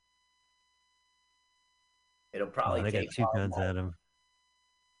motorcycle. It'll probably They got take two all guns night. at him.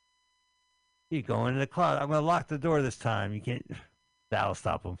 You go into the closet. I'm going to lock the door this time. You can't. That'll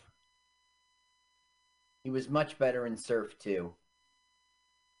stop him. He was much better in Surf too.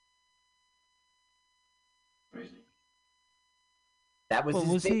 Crazy. That was Well,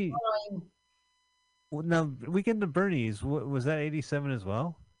 his was big he? line. Well, now, Weekend at Bernie's, was that 87 as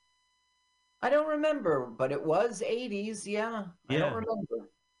well? I don't remember, but it was 80s. Yeah, I don't Yeah. remember.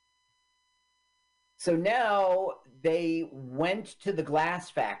 So now they went to the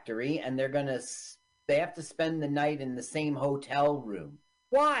glass factory and they have to spend the night in the same hotel room.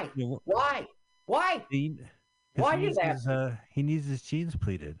 Why? Yeah, Why? Why? Because Why he did needs that? he needs his jeans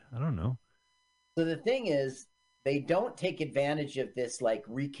pleated. I don't know. So the thing is, they don't take advantage of this, like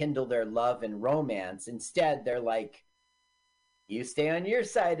rekindle their love and romance. Instead, they're like, you stay on your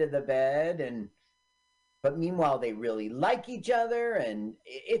side of the bed, but meanwhile they really like each other, and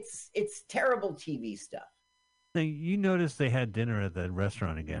it's terrible TV stuff. Now, you noticed they had dinner at that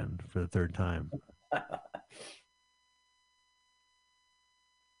restaurant again for the third time.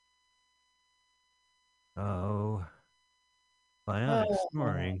 Oh, bionic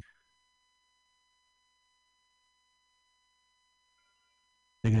snoring.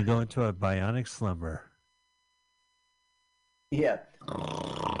 They're gonna go into a bionic slumber. Yeah.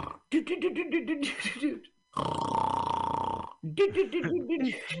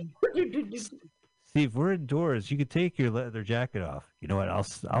 Steve, we're indoors. You could take your leather jacket off. You know what?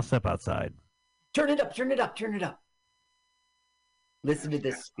 I'll step outside. Turn it up, turn it up, turn it up. Listen to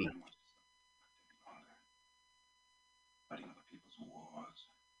this speech. Fighting other people's wars.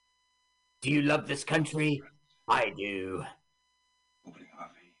 Do you love this country? I do. Opening our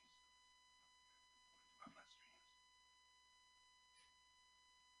veins. Our bloodstreams.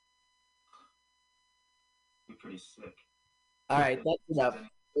 You're pretty sick. All right, that's enough.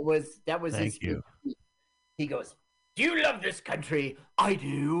 That was his Thank speech. you. He goes, "Do you love this country? I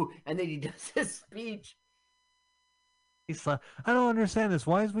do." And then he does his speech. I don't understand this.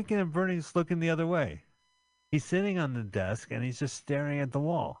 Why is Weekend at Bernie's looking the other way? He's sitting on the desk and he's just staring at the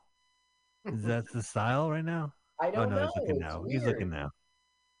wall. Is that the style right now? I don't no, know. he's looking It's now. weird. He's looking now.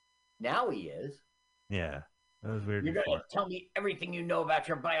 Now he is. Yeah, that was weird You're before. gonna tell me everything you know about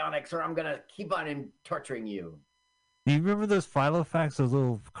your bionics, or I'm gonna keep on torturing you. Do you remember those Filofax, those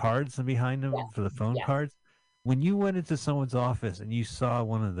little cards behind them for the phone cards? When you went into someone's office and you saw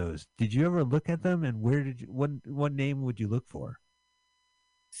one of those, did you ever look at them? And what name would you look for?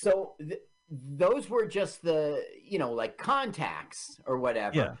 So those were just the, like contacts or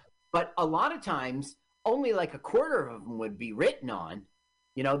whatever. Yeah. But a lot of times, only like a quarter of them would be written on.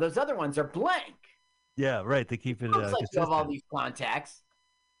 Those other ones are blank. Yeah, right. They keep it. Looks like you have all these contacts.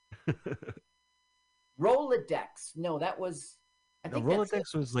 Rolodex. No, that was. I think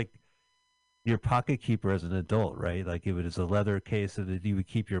Rolodex was like your pocket keeper as an adult, right? Like it was a leather case so that you would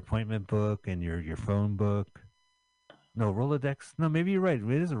keep your appointment book and your phone book. No, Rolodex. No, maybe you're right.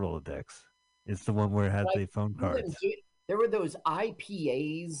 It is a Rolodex. It's the one where it had the phone cards. There were those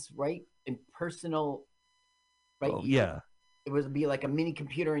IPAs, right? And personal, right? Oh, yeah. It would be like a mini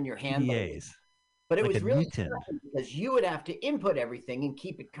computer in your hand. PAs. But it Like was a really Newton. because you would have to input everything and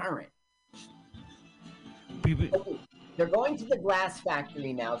keep it current. They're going to the glass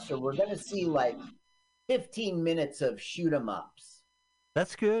factory now, so we're going to see like 15 minutes of shoot 'em ups.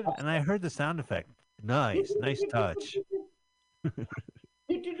 That's good. And I heard the sound effect. Nice touch.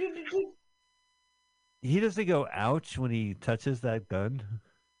 He doesn't go ouch when he touches that gun.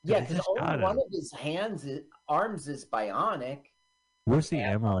 Yeah, because only one of his arms is bionic. Where's the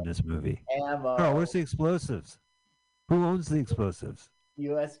ammo in this movie? Ammo. Carl, where's the explosives? Who owns the explosives?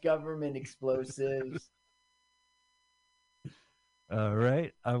 U.S. government explosives. All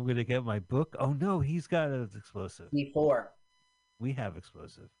right, I'm gonna get my book. Oh no, he's got an explosive. D4. We have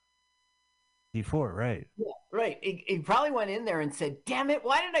explosive. D4, right? Yeah, right. He probably went in there and said, "Damn it!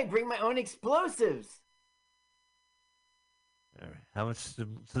 Why did I bring my own explosives?" All right. How much? So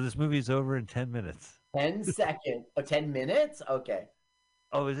this movie's over in 10 minutes. 10 seconds. Oh, 10 minutes? Okay.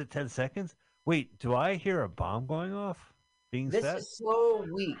 Oh, is it 10 seconds? Wait, do I hear a bomb going off? This is so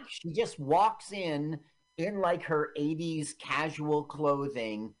weak. She just walks in like her 80s casual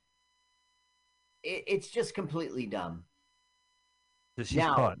clothing. It's just completely dumb. So she's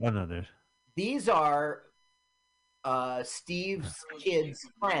caught. Oh, no, there's... These are Steve's kids'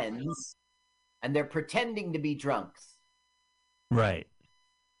 friends, and they're pretending to be drunks. Right.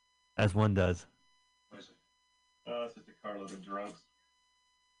 As one does. What is it? Oh, it's just a carload of drunks.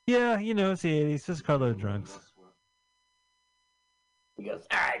 Yeah, it's the 80s. Just a carload of drunks. He goes,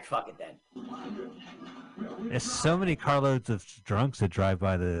 all right, fuck it then. There's so many carloads of drunks that drive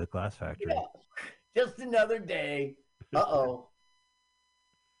by the glass factory. Yeah. Just another day. Uh-oh.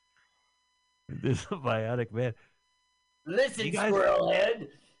 There's a bionic man. Listen, You guys- squirrel head.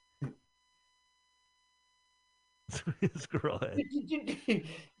 Squirrel head.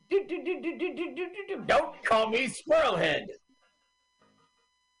 Don't call me squirrel head.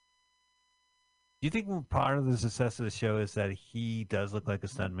 Do you think part of the success of the show is that he does look like a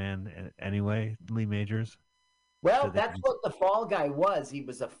stuntman anyway, Lee Majors? Well, So they that's can- what the Fall Guy was. He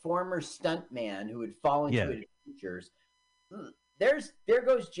was a former stuntman who had fallen into adventures. There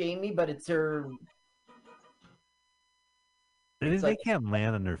goes Jamie, but it's her. They can't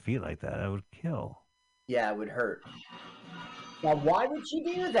land on their feet like that. That would kill. Yeah, it would hurt. Now, why would she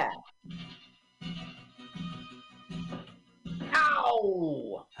do that?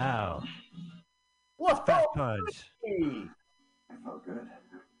 Ow! Ow. What? Back punch. I felt good.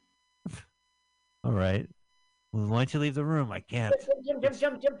 All right. Well, why don't you leave the room? I can't.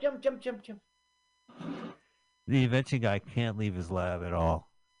 Jump. The invention guy can't leave his lab at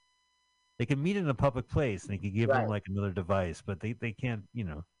all. They can meet in a public place and they can give him like another device, but they can't,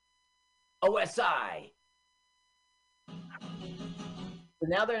 OSI. So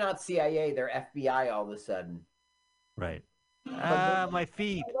now they're not CIA, they're FBI all of a sudden. Right. Ah, my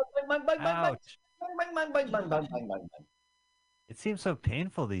feet. Ouch. It seems so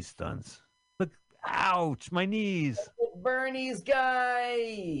painful, these stunts. Look, ouch, my knees. Bernie's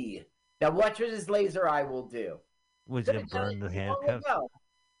guy. Now watch what his laser eye will do. Was it burn the handcuffs?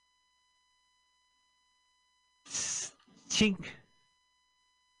 Chink.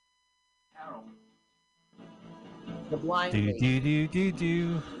 The blind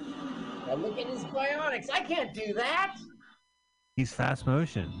Do. Now look at his bionics. I can't do that. He's fast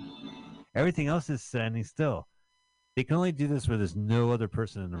motion. Everything else is standing still. They can only do this where there's no other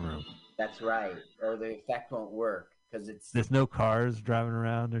person in the room. That's right. Or the effect won't work because there's no cars driving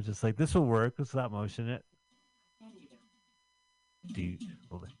around. They're just like, this will work. Let's stop motion it. Do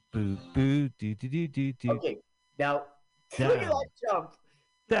boo boo do. Okay, now look at that jump.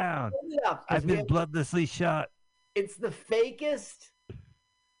 Down. I've been bloodlessly shot. It's the fakest.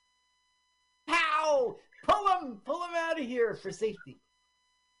 Pow! Pull him out of here for safety.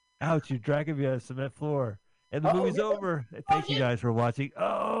 Ouch! You're dragging me on a cement floor, and the movie's over. Thank you guys for watching.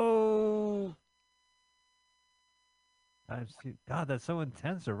 Oh, God, that's so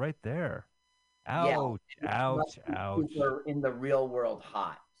intense. They're right there. Ouch! Yeah. Ouch! Super in the real world,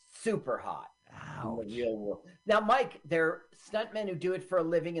 hot, super hot. Ouch. In the real world. Now, Mike, they're stuntmen who do it for a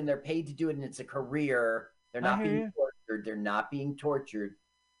living, and they're paid to do it, and it's a career. They're not being tortured. They're not being tortured.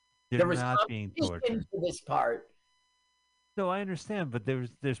 They're not being tortured for this part. No, I understand, but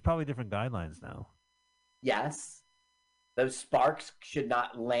there's probably different guidelines now. Yes, those sparks should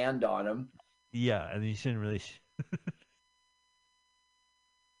not land on them. Yeah, and you shouldn't really.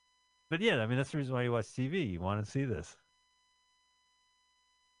 But yeah, I mean that's the reason why you watch TV. You want to see this.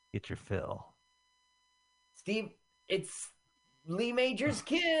 Get your fill. Steve, it's Lee Major's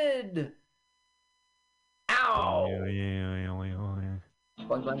kid. Ow! Bang.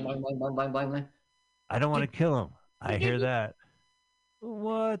 I don't want to kill him. I hear that.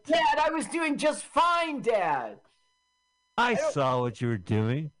 What? Dad, I was doing just fine, Dad. I saw what you were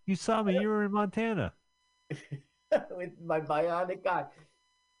doing. You saw me. You were in Montana. With my bionic eye.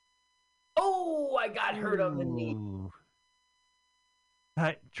 Oh, I got hurt on the knee.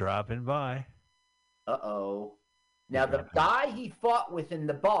 Hi, dropping by. Uh-oh. Now, the guy he fought with in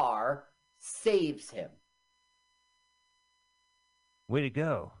the bar saves him. Way to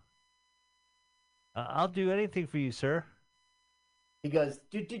go. I'll do anything for you, sir. He goes,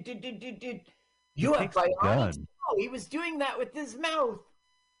 dude. You have bionics? Oh, he was doing that with his mouth.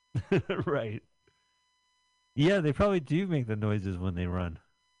 Right. Yeah, they probably do make the noises when they run.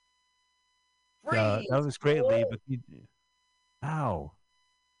 That was great, Lee, but ow.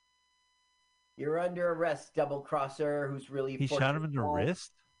 You're under arrest, double crosser, who's really... He shot him in the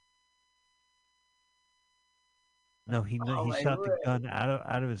wrist? No, he shot the gun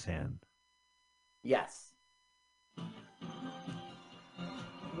out of his hand. Yes.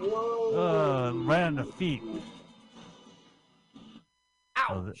 Whoa. Right on the feet.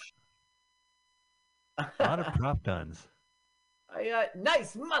 Ouch. A lot of prop guns.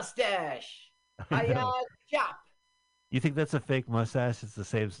 Nice mustache. Chop. You think that's a fake mustache? It's the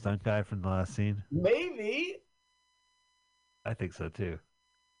same stunt guy from the last scene? Maybe. I think so too.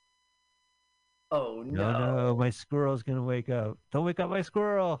 Oh no. No, my squirrel's gonna wake up. Don't wake up my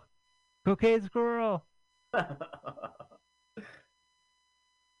squirrel. Cocaine squirrel. Wow,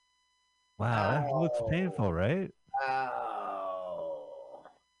 that looks painful, right? Ow.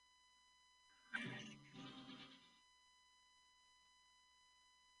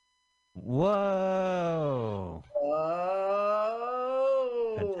 Whoa!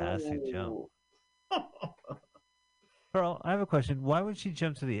 Fantastic jump. Oh. Pearl, I have a question. Why would she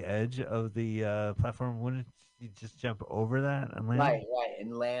jump to the edge of the platform? Wouldn't she just jump over that and land? Right,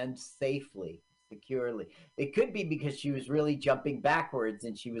 and land safely, securely. It could be because she was really jumping backwards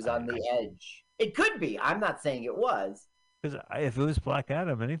and she was on the edge. It could be. I'm not saying it was. Because if it was Black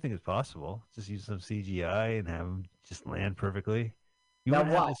Adam, anything is possible. Just use some CGI and have him just land perfectly. You Now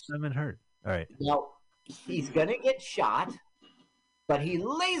wouldn't have watch. the stomach hurt. All right. Now, he's going to get shot, but he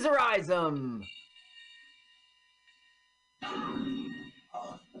laser eyes him.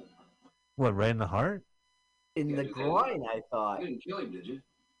 What, right in the heart? In the groin, I thought. You didn't kill him, did you?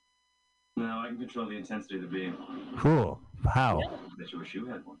 No, I can control the intensity of the beam. Cool. How? I bet you wish you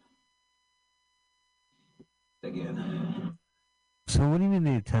had one. Again. So what do you mean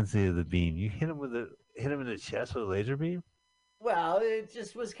the intensity of the beam? You hit him in the chest with a laser beam? Well, it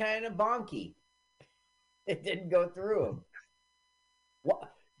just was kind of bonky. It didn't go through him.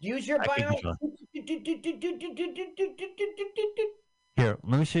 What? Use your bionic. Here,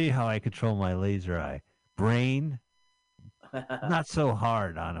 let me show you how I control my laser eye. Brain, not so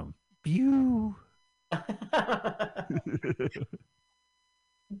hard on him. Pew.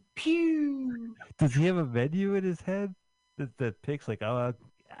 Pew. Does he have a menu in his head that picks like, out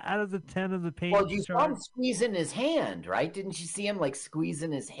of the 10 of the pain? Well, you saw him squeezing his hand, right? Didn't you see him like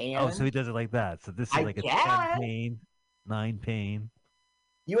squeezing his hand? Oh, so he does it like that. So this is like a 10 pain, 9 pain.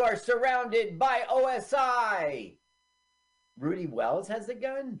 You are surrounded by OSI. Rudy Wells has a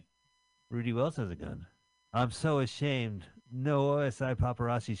gun? Rudy Wells has a gun. I'm so ashamed. No OSI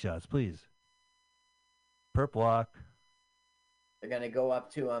paparazzi shots, please. Perp walk. They're going to go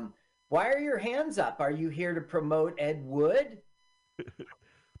up to him. Why are your hands up? Are you here to promote Ed Wood?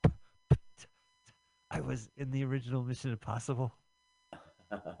 I was in the original Mission Impossible.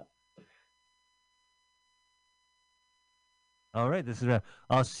 All right, this is wrap.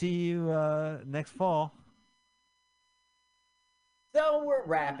 I'll see you next fall. So we're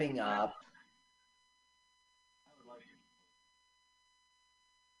wrapping up.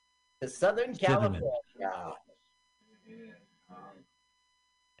 To Southern California.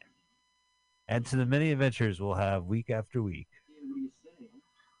 And to the many adventures we'll have week after week. What are you saying?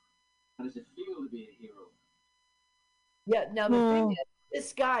 How does it feel to be a hero? Yeah, now the thing is,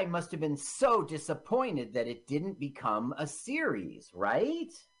 this guy must have been so disappointed that it didn't become a series,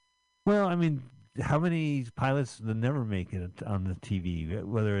 right? Well, I mean, how many pilots never make it on the TV,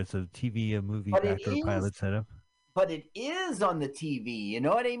 whether it's a TV, a movie, actor, pilot setup? But it is on the TV, you know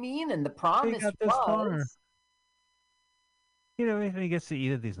what I mean? And the promise was... You know, he gets to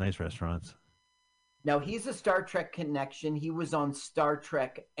eat at these nice restaurants. Now, he's a Star Trek connection. He was on Star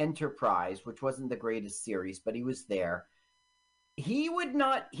Trek Enterprise, which wasn't the greatest series, but he was there. He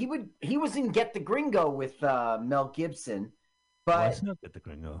was in Get the Gringo with Mel Gibson. But What's not Get the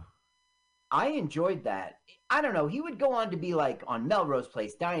Gringo? I enjoyed that. I don't know. He would go on to be like on Melrose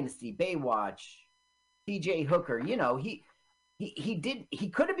Place, Dynasty, Baywatch, T.J. Hooker. You know, he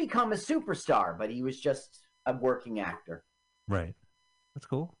could have become a superstar, but he was just a working actor. Right. That's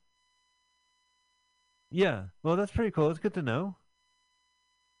cool. Yeah. Well, that's pretty cool. It's good to know.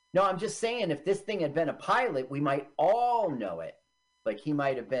 No, I'm just saying, if this thing had been a pilot, we might all know it. Like, he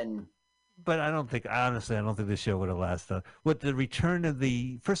might have been... But honestly, I don't think this show would have lasted. With the return of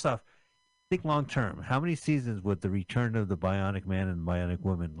first off, think long term. How many seasons would the return of the Bionic Man and Bionic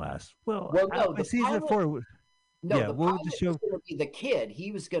Woman last? Well no, the season pilot, 4. No, yeah, the what pilot would the show? Was going to be the kid.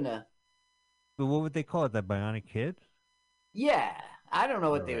 He was going to... But what would they call it? That Bionic Kid? Yeah. I don't know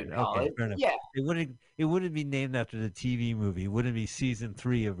what they would call it. Yeah. It wouldn't be named after the TV movie. It wouldn't be season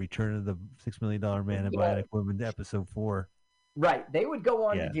 3 of Return of the $6 Million Man and Bionic Woman, episode 4. Right. They would go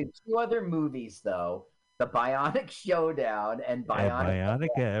on to do 2 other movies, though. The Bionic Showdown and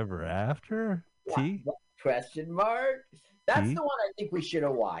Bionic Ever After? Yeah. Question mark? That's the one I think we should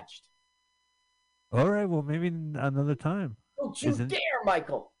have watched. All right. Well, maybe another time. Don't you dare,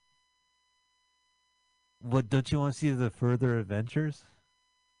 Michael. What, don't you want to see the further adventures?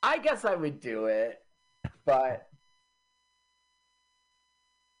 I guess I would do it, but...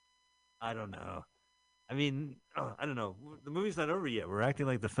 I don't know. I mean, I don't know. The movie's not over yet. We're acting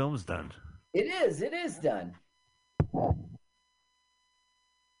like the film's done. It is done.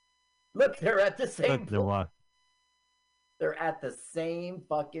 Look, they're at the same place. They're at the same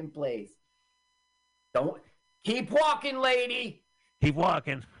fucking place. Don't... Keep walking, lady! Keep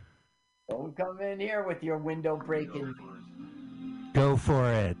walking. Don't come in here with your window breaking. Go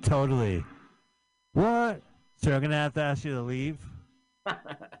for it. Totally. What? Sir, I'm going to have to ask you to leave.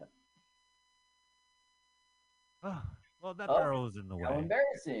 Oh, well, that barrel was in the way. How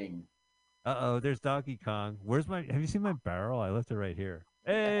embarrassing. Uh-oh, there's Donkey Kong. Have you seen my barrel? I left it right here.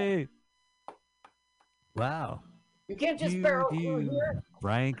 Hey! Wow. You can't just barrel through Do here.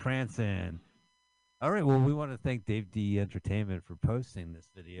 Brian Cranston. All right, well, we want to thank Dave D Entertainment for posting this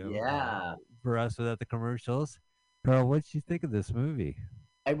video Yeah. for us without the commercials. Carl, what did you think of this movie?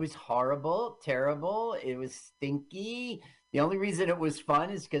 It was horrible, terrible. It was stinky. The only reason it was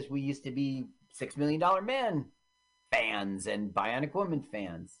fun is because we used to be $6 Million Man fans and Bionic Woman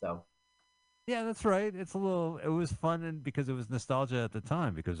fans. So Yeah, that's right. It was fun and because it was nostalgia at the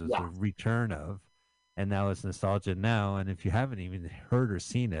time because it was yeah, a return of, and now it's nostalgia now. And if you haven't even heard or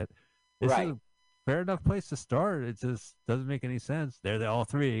seen it, this is right. a fair enough place to start. It just doesn't make any sense. They're all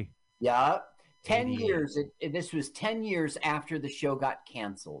three. Yeah. 10 88. years. This was 10 years after the show got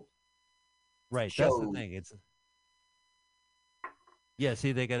canceled. Right, that's the thing. Yeah,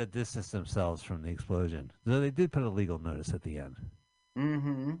 see, they got to distance themselves from the explosion. So they did put a legal notice at the end.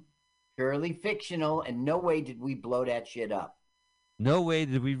 Mm-hmm. Purely fictional, and no way did we blow that shit up. No way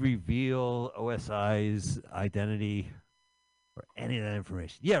did we reveal OSI's identity or any of that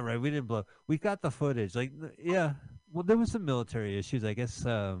information. Yeah, right. We didn't blow. We got the footage. Like, yeah. Well, there was some military issues. I guess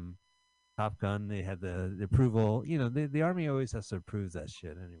Top Gun, they had the approval. You know, the Army always has to approve that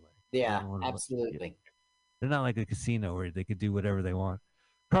shit anyway. Yeah, absolutely. They're not like a casino where they could do whatever they want.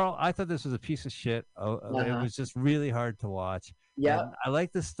 Carl, I thought this was a piece of shit. It was just really hard to watch. Yeah. I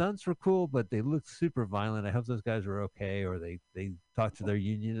like the stunts were cool, but they looked super violent. I hope those guys were okay, or they talked to their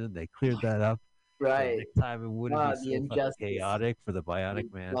union and they cleared that up. Right. So next time it wouldn't be so fucking chaotic for the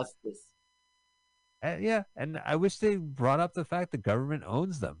Bionic Man. Yeah, and I wish they brought up the fact the government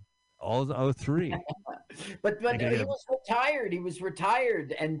owns them. All three. but he was retired. He was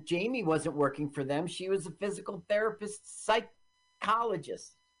retired, and Jamie wasn't working for them. She was a physical therapist,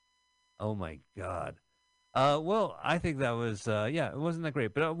 psychologist. Oh my God. Well, I think that was it wasn't that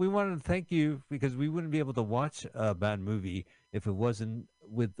great, but we wanted to thank you because we wouldn't be able to watch a bad movie if it wasn't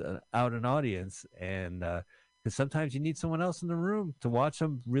without an audience, and because sometimes you need someone else in the room to watch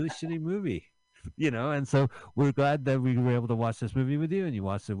a really shitty movie. And so we're glad that we were able to watch this movie with you and you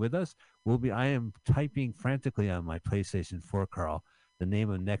watched it with us. I am typing frantically on my PlayStation 4, Carl, the name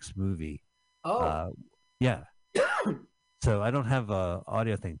of next movie. Oh. Yeah. So I don't have a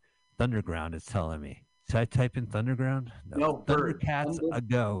audio thing. Thunderground is telling me. Should I type in Thunderground? No. Thundercats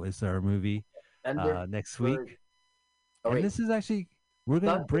Ago is our movie next week. And this is actually, we're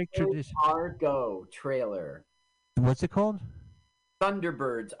going to break tradition. Argo trailer. What's it called?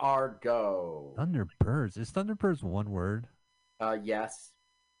 Thunderbirds are go. Thunderbirds. Is Thunderbirds one word? Yes.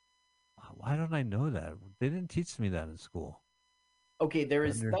 Why don't I know that? They didn't teach me that in school. Okay, there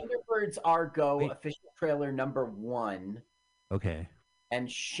is Thunderbirds are go official trailer number 1. Okay. And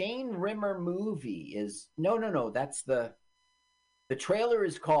Shane Rimmer movie is no. That's the trailer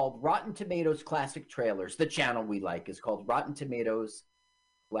is called Rotten Tomatoes Classic Trailers. The channel we like is called Rotten Tomatoes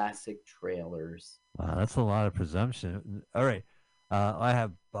Classic Trailers. Wow, that's a lot of presumption. All right. I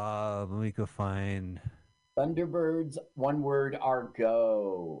have Bob. Let me go find Thunderbirds, one word, are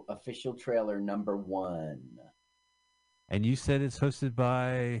go. Official trailer number 1. And you said it's hosted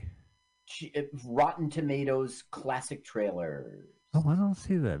by Rotten Tomatoes Classic Trailers. Oh, I don't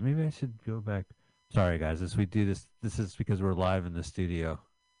see that. Maybe I should go back. Sorry, guys. As we do this is because we're live in the studio.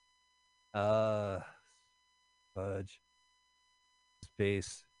 Fudge.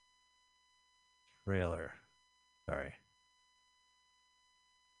 Space. Trailer. Sorry.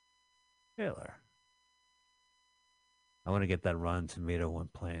 Trailer. I want to get that Rotten Tomato one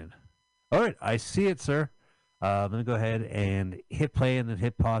playing. All right, I see it, sir. Let me go ahead and hit play and then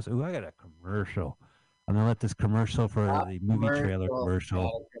hit pause. Ooh, I got a commercial. I'm gonna let this commercial for the movie trailer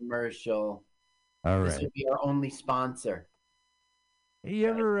commercial. Commercial. All right. This will be our only sponsor. You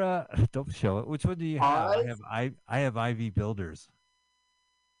ever don't show it? Which one do you have? I have IV Builders.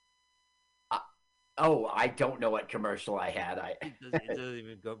 I don't know what commercial I had. It doesn't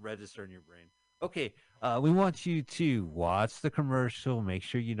even go register in your brain. Okay, we want you to watch the commercial. Make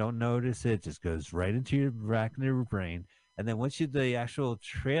sure you don't notice it. Just goes right into your back of your brain. And then once the actual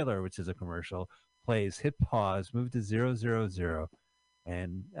trailer, which is a commercial, plays, hit pause, move to 000,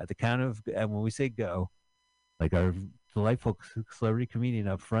 and at the count of, and when we say go, like our delightful celebrity comedian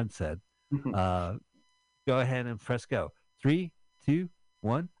up front said, go ahead and press go. 3, 2,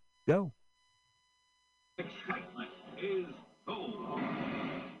 1, go. Excitement is go.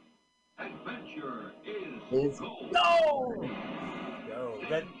 Adventure is go. Go.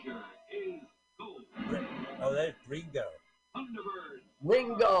 Adventure is go. Oh, that's Ringo. Thunderbird.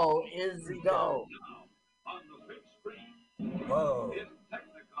 Ringo is go. Now on the big screen. Whoa. In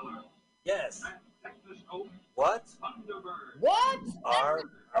Technicolor. Yes. And Technoscope. What? Thunderbird. What? Are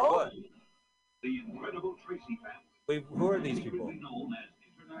what? The incredible Tracy family. Wait, who are these people? Known as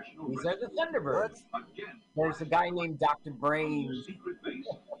international These are the rescuers. Thunderbirds. Again, There's a guy named Dr. Brains. secret base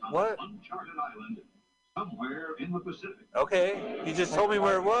on What? an uncharted island somewhere in the Pacific. Okay, he just told me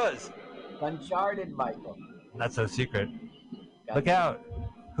where it was. Uncharted, Michael. Not so secret. Look out!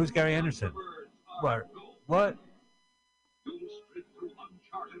 Who's Gary Anderson? What? What? You'll strip through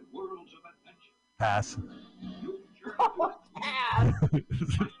uncharted worlds of adventure. Pass. Oh, Dad.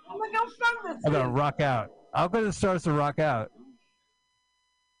 Look how fun this I'm gonna is. rock out. I'll go to the stars to rock out.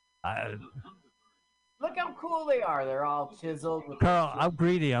 Look how cool they are. They're all chiseled. With Carl, I'm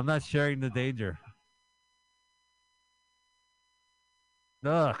greedy. I'm not sharing the danger.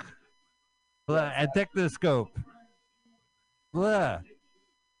 Ugh. Blah. Adectoscope. Blah.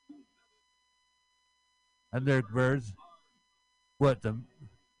 Thunderbirds. What the?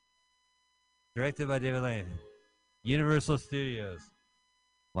 Directed by David Lane. Universal Studios.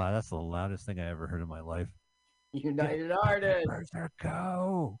 Wow, that's the loudest thing I ever heard in my life. United Artists. Thunderbirds are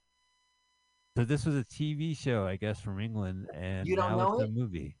go. So this was a TV show, I guess, from England, and You don't now know it's it? a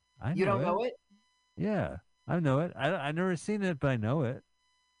movie. You don't know it? Yeah, I know it. I never seen it, but I know it.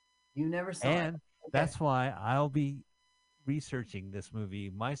 You never saw And it. Okay. that's why I'll be researching this movie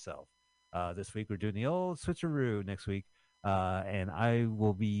myself. This week we're doing the old switcheroo. Next week, and I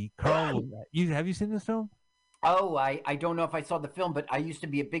will be Carl. Have you seen this film? Oh, I don't know if I saw the film, but I used to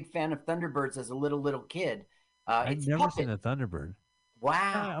be a big fan of Thunderbirds as a little kid. I've It's never Puppet. seen a Thunderbird.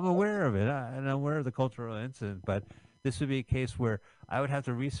 Wow. I'm aware of it, and I'm aware of the cultural incident, but this would be a case where I would have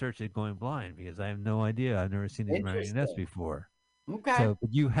to research it going blind because I have no idea. I've never seen these marionettes Interesting. before. Okay. So,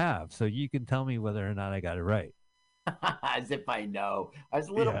 but you have, so you can tell me whether or not I got it right. As if I know. I was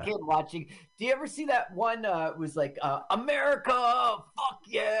a little Yeah. kid watching. Do you ever see that one? It was like America, fuck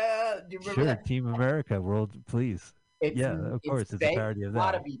yeah. Do you remember Sure, that? Team America, World, please. It's, Yeah, of course, it's a parody of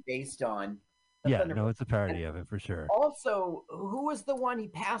Got to that. be based on. the Yeah, Thunderbirds. no, it's a parody of it for sure. Also, who was the one? He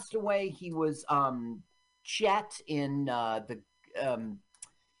passed away. He was Chet in the.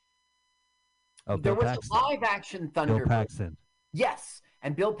 Oh, There Bill was Paxton. a live action Bill Thunderbird. Paxton. Yes,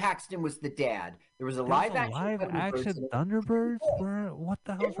 and Bill Paxton was the dad. There was a There's live a action live Thunderbirds, action and Thunderbirds? Yeah. Where? What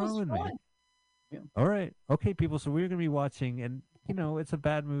the It hell's was wrong with me? fun. Yeah. All right. Okay, people. So we're going to be watching, and, it's a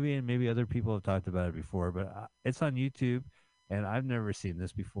bad movie, and maybe other people have talked about it before, but it's on YouTube, and I've never seen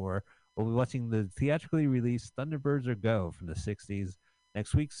this before. We'll be watching the theatrically released Thunderbirds Are Go from the 60s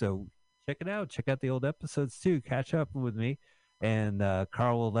next week, so check it out. Check out the old episodes, too. Catch up with me, and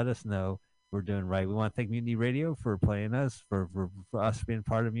Carl will let us know we're doing right. We want to thank Mutiny Radio for playing us, for us being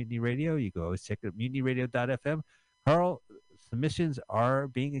part of Mutiny Radio. You can always check out mutinyradio.fm. Carl, submissions are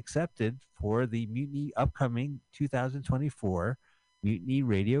being accepted for the Mutiny upcoming 2024 Mutiny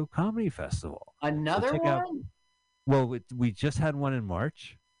Radio Comedy Festival. Another check one? out- Well, we just had one in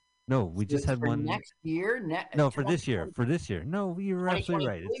March. No, we So just it's had for one. next year. No, for this year. For this year. No, you're absolutely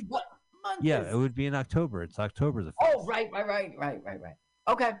right. 2023? What month Yeah, is- it would be in October. It's October the 1st. Oh, right.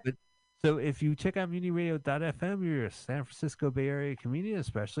 Okay. So if you check out mutinyradio.fm, you're a San Francisco Bay Area comedian,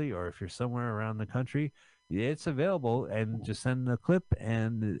 especially, or if you're somewhere around the country, it's available. And just send a clip,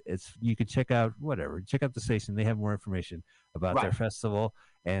 and you can check out whatever. Check out the station; they have more information about their Right. festival.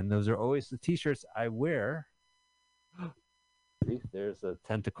 And those are always the T-shirts I wear. See, there's a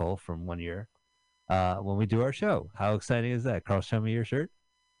tentacle from one year when we do our show. How exciting is that? Carl, show me your shirt.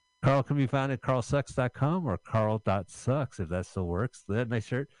 Carl can be found at carlsucks.com or carl.sucks if that still works. That nice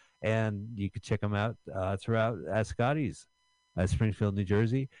shirt. And you can check them out throughout at Scotty's, Springfield, New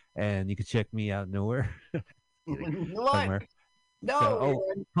Jersey. And you can check me out nowhere. Somewhere. Look. No. So,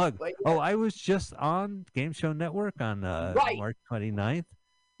 Aaron. plug. Wait, Oh, I was just on Game Show Network on Right. March 29th.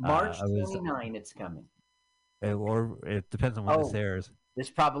 March I was- 29, it's coming. Or it depends on when this Oh. airs.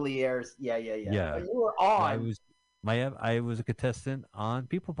 This probably airs. Yeah. Yeah. Oh, you were on. I was a contestant on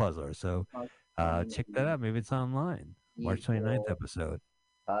People Puzzler. So check that out. Maybe it's online. March 29th episode.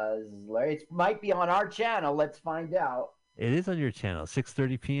 Puzzler. It might be on our channel. Let's find out. It is on your channel,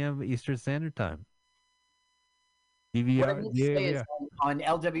 6:30 p.m. Eastern Standard Time. What I DVR. would say is Yeah. on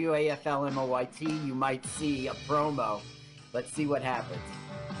LWAFLMOYT, you might see a promo. Let's see what happens.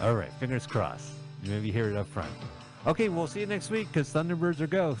 All right, fingers crossed. You maybe hear it up front. Okay, we'll see you next week because Thunderbirds are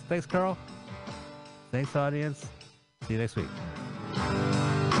go. Thanks, Carl. Thanks, audience. See you next week.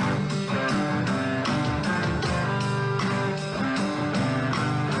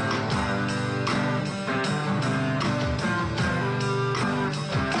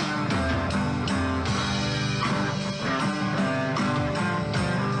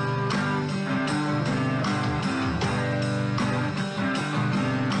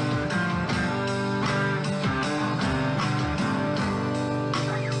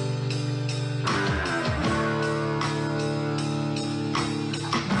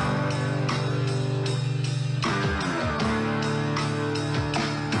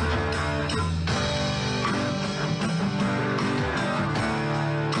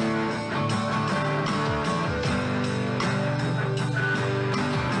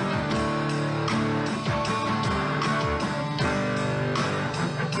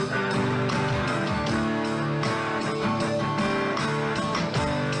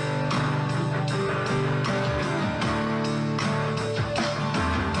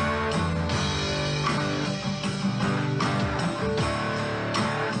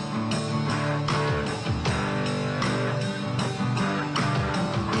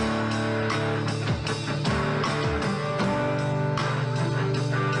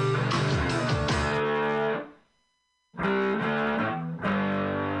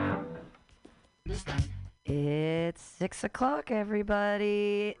 6 o'clock,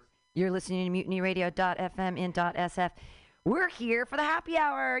 everybody. You're listening to MutinyRadio.fm in .sf. We're here for the happy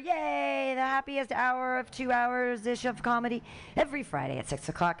hour. Yay! The happiest hour of 2 hours-ish of comedy every Friday at 6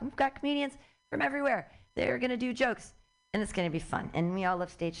 o'clock. And we've got comedians from everywhere. They're going to do jokes, and it's going to be fun. And we all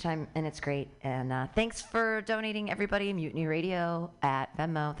love stage time, and it's great. And thanks for donating, everybody. Mutiny Radio at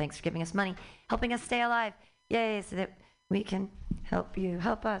Venmo. Thanks for giving us money, helping us stay alive. Yay, so that we can help you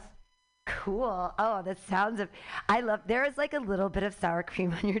help us. Cool. Oh, the sounds of, there is like a little bit of sour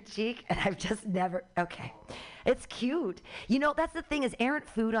cream on your cheek, and I've just never, okay. It's cute. You know, that's the thing is errant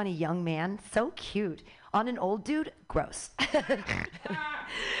food on a young man, so cute. On an old dude, gross.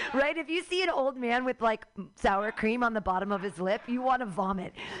 Right? If you see an old man with like sour cream on the bottom of his lip, you want to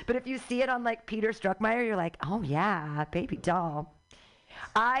vomit. But if you see it on like Peter Struckmeyer, you're like, oh yeah, baby doll.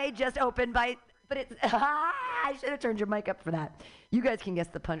 I just opened but it's, I should have turned your mic up for that. You guys can guess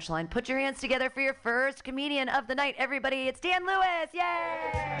the punchline. Put your hands together for your first comedian of the night, everybody. It's Dan Lewis.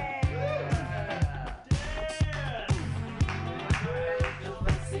 Yay!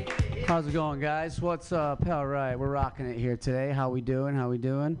 How's it going, guys? What's up? All right, we're rocking it here today. How we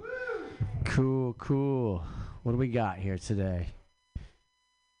doing? Cool, cool. What do we got here today?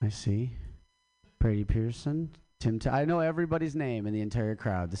 I see. Brady Pearson, I know everybody's name in the entire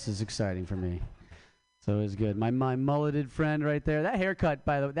crowd. This is exciting for me. So it's good. My mulleted friend right there. That haircut,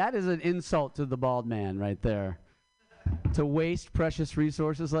 by the way, that is an insult to the bald man right there. To waste precious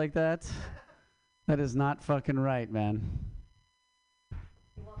resources like that, that is not fucking right, man.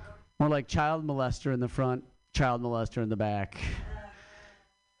 More like child molester in the front, child molester in the back.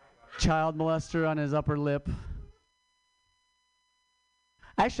 Child molester on his upper lip.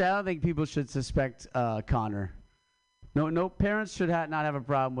 Actually, I don't think people should suspect Connor. No parents should not have a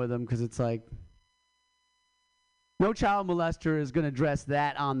problem with him because it's like, no child molester is going to dress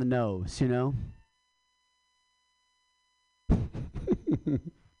that on the nose, you know?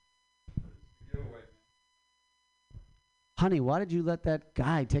 Honey, why did you let that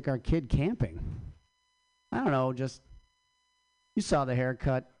guy take our kid camping? I don't know, just, you saw the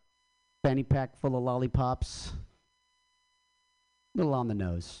haircut, fanny pack full of lollipops. A little on the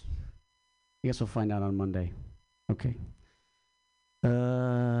nose. I guess we'll find out on Monday. Okay.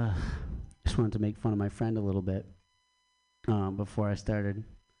 Just wanted to make fun of my friend a little bit before I started.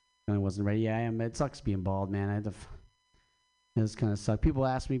 I wasn't ready. Yeah, I am. It sucks being bald, man. This kind of sucks. People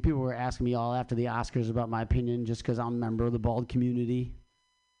were asking me all after the Oscars about my opinion just because I'm a member of the bald community.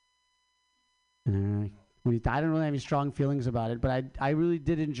 And I don't really have any strong feelings about it, but I really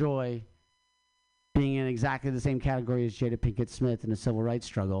did enjoy being in exactly the same category as Jada Pinkett Smith in the civil rights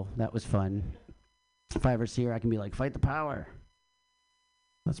struggle. That was fun. If I ever see her, I can be like, fight the power.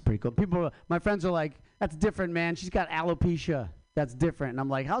 That's pretty cool. My friends are like, that's different, man. She's got alopecia. That's different. And I'm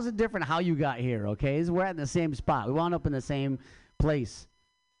like, how's it different how you got here, okay? We're at the same spot. We wound up in the same place.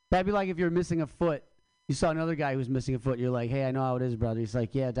 That'd be like if you're missing a foot. You saw another guy who's missing a foot. You're like, hey, I know how it is, brother. He's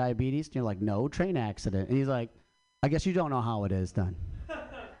like, yeah, diabetes. And you're like, no, train accident. And he's like, I guess you don't know how it is then.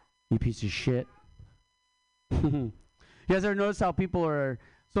 You piece of shit. You guys ever notice how so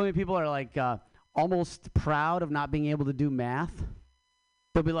many people are like almost proud of not being able to do math?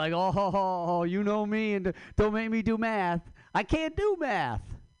 They'll be like, oh, you know me, and don't make me do math. I can't do math.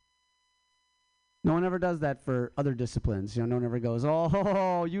 No one ever does that for other disciplines. No one ever goes,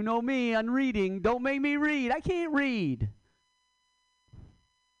 oh, you know me on reading. Don't make me read. I can't read.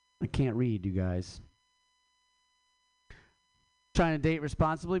 I can't read, you guys. Trying to date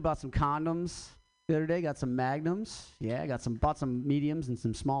responsibly. Bought some condoms the other day. Got some magnums. Yeah, bought some mediums and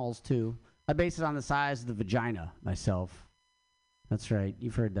some smalls too. I base it on the size of the vagina myself. That's right.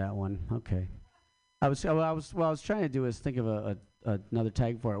 You've heard that one. Okay. What I was trying to do is think of another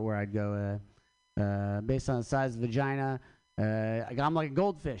tag for it where I'd go based on the size of the vagina. I'm like a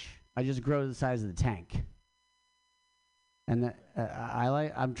goldfish. I just grow to the size of the tank. And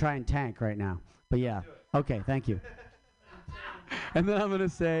I'm trying tank right now. But yeah. Okay. Thank you. And then I'm was gonna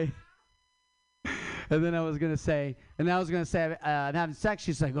say I'm having sex.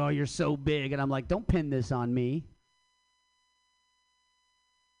 She's like, oh, you're so big, and I'm like, don't pin this on me.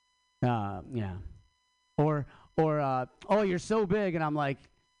 Yeah. Or oh, you're so big, and I'm like,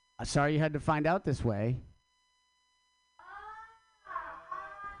 sorry you had to find out this way.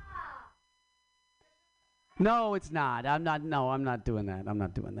 No, it's not. I'm not doing that. I'm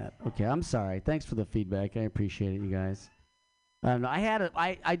not doing that. Okay, I'm sorry. Thanks for the feedback. I appreciate it, you guys.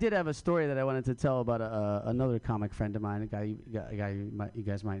 I did have a story that I wanted to tell about another comic friend of mine, a guy you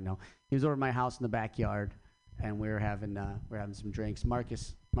guys might know. He was over at my house in the backyard, and we were having some drinks.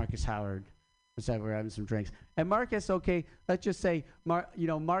 Marcus Howard. We were having some drinks. And Marcus, okay, let's just say,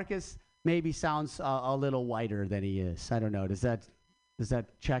 Marcus maybe sounds a little whiter than he is. I don't know. Does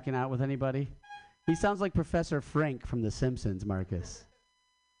that checking out with anybody? He sounds like Professor Frank from The Simpsons, Marcus.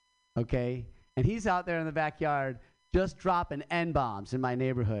 Okay? And he's out there in the backyard just dropping N-bombs in my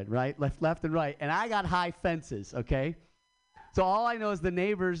neighborhood, right? Left and right. And I got high fences, okay? So all I know is the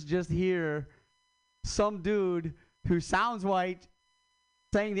neighbors just hear some dude who sounds white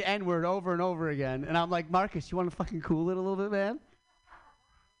saying the N-word over and over again. And I'm like, Marcus, you want to fucking cool it a little bit, man?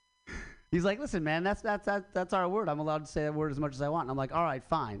 He's like, listen, man, that's our word. I'm allowed to say that word as much as I want. And I'm like, all right,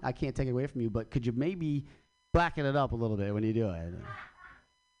 fine. I can't take it away from you, but could you maybe blacken it up a little bit when you do it?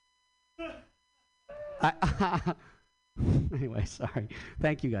 Anyway, sorry.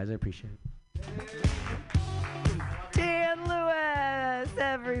 Thank you, guys. I appreciate it. Dan Lewis,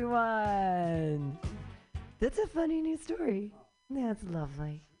 everyone. That's a funny new story. That's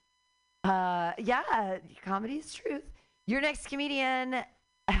lovely. Yeah, comedy is truth. Your next comedian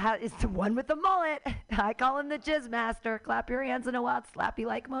is the one with the mullet. I call him the Jizz Master. Clap your hands in a wild slappy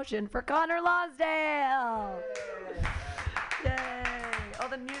like motion for Connor Lonsdale. Yay. Oh,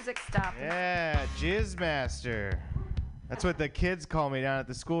 the music stopped. Yeah, Jizz Master. That's what the kids call me down at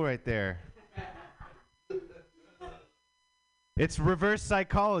the school right there. It's reverse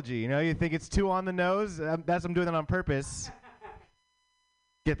psychology, you know? You think it's too on the nose? I'm doing that on purpose.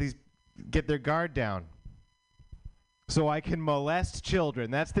 Get their guard down. So I can molest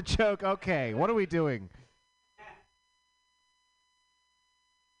children. That's the joke. Okay, what are we doing?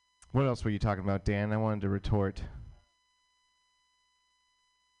 What else were you talking about, Dan? I wanted to retort.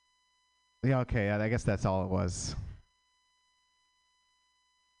 Yeah, okay, I guess that's all it was.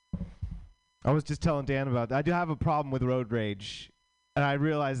 I was just telling Dan about that. I do have a problem with road rage. And I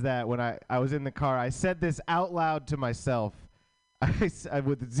realized that when I was in the car. I said this out loud to myself.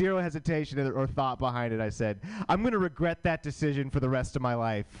 With zero hesitation or thought behind it, I said, I'm going to regret that decision for the rest of my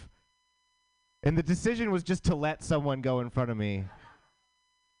life. And the decision was just to let someone go in front of me.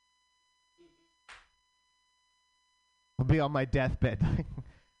 I'll be on my deathbed.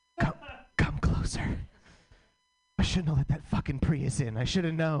 Come closer. I shouldn't have let that fucking Prius in. I should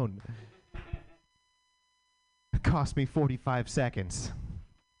have known. It cost me 45 seconds.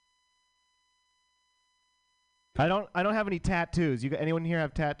 I don't have any tattoos. Anyone here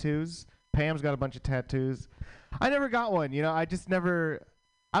have tattoos? Pam's got a bunch of tattoos. I never got one. You know, I just never.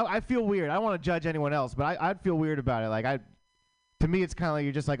 I feel weird. I don't want to judge anyone else, but I'd feel weird about it. Like to me, it's kind of like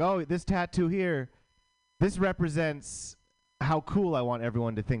you're just like, oh, this tattoo here, this represents how cool I want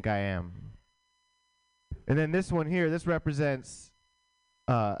everyone to think I am. And then this one here, this represents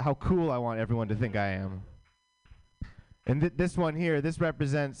how cool I want everyone to think I am. And this one here, this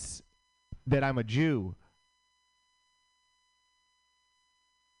represents that I'm a Jew.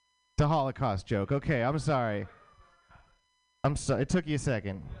 It's a Holocaust joke. Okay, I'm sorry. It took you a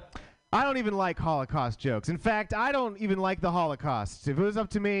second. I don't even like Holocaust jokes. In fact, I don't even like the Holocaust. If it was up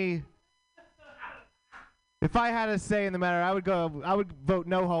to me, if I had a say in the matter, I would vote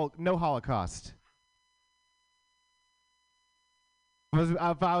no Holocaust.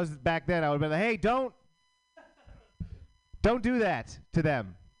 If I was back then, I would have been like, hey, don't do that to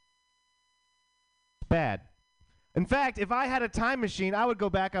them. It's bad. In fact, if I had a time machine, I would go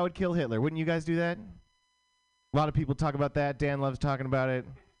back, I would kill Hitler. Wouldn't you guys do that? A lot of people talk about that. Dan loves talking about it.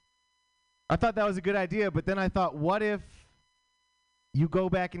 I thought that was a good idea, but then I thought, what if you go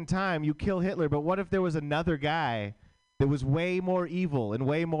back in time, you kill Hitler, but what if there was another guy that was way more evil and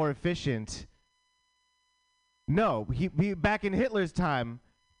way more efficient? No, he back in Hitler's time,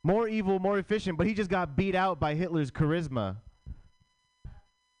 more evil, more efficient, but he just got beat out by Hitler's charisma.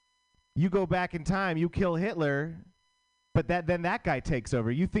 You go back in time, you kill Hitler, but then that guy takes over.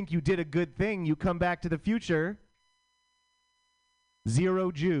 You think you did a good thing, you come back to the future,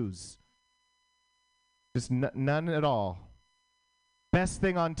 0 Jews. Just none at all. Best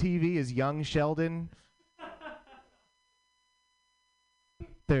thing on TV is Young Sheldon.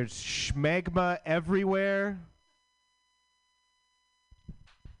 There's schmegma everywhere.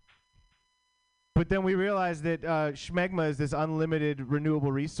 But then we realized that schmegma is this unlimited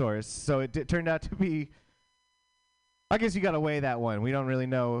renewable resource. So it turned out to be, I guess you got to weigh that one. We don't really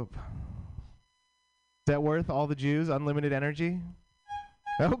know. Is that worth all the Jews? Unlimited energy?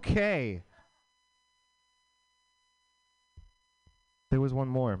 Okay. There was one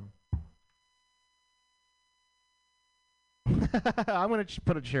more. I'm going to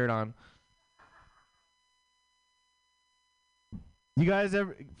put a shirt on. You guys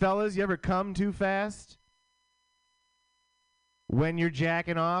fellas, you ever come too fast when you're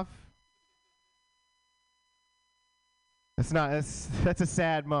jacking off? That's a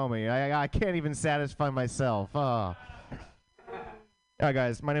sad moment. I can't even satisfy myself. Oh. All right,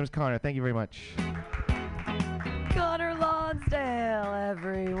 guys. My name is Connor. Thank you very much. Connor Lonsdale,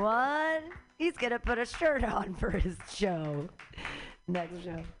 everyone. He's going to put a shirt on for his show. Next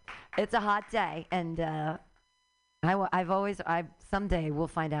show. It's a hot day, and someday we'll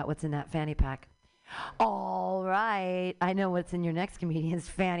find out what's in that fanny pack. All right. I know what's in your next comedian's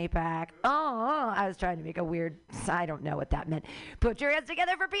fanny pack. Oh, I was trying to make a weird, I don't know what that meant. Put your hands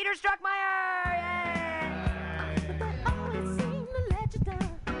together for Peter Struckmeyer. Yay!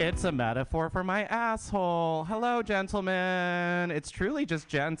 It's a metaphor for my asshole. Hello, gentlemen. It's truly just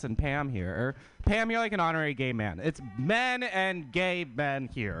Gents and Pam here. Pam, you're like an honorary gay man. It's men and gay men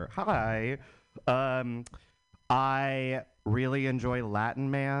here. Hi. I really enjoy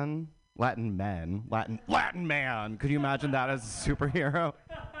Latin man. Latin man. Could you imagine that as a superhero?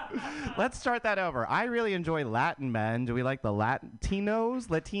 Let's start that over. I really enjoy Latin men. Do we like the Latinos,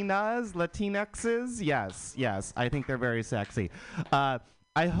 Latinas, Latinxes? Yes. I think they're very sexy.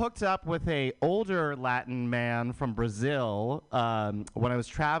 I hooked up with a older Latin man from Brazil when I was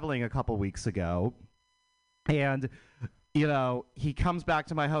traveling a couple weeks ago. And, you know, he comes back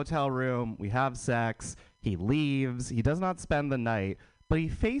to my hotel room. We have sex. He leaves. He does not spend the night. But he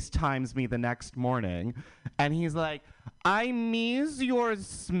FaceTimes me the next morning, and he's like, I miss your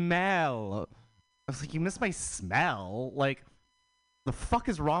smell. I was like, you miss my smell? Like, the fuck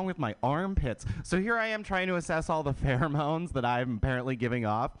is wrong with my armpits? So here I am trying to assess all the pheromones that I'm apparently giving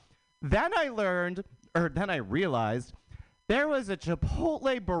off. Then I realized there was a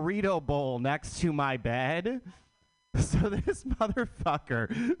Chipotle burrito bowl next to my bed. So this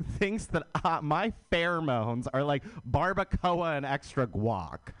motherfucker thinks that my pheromones are like barbacoa and extra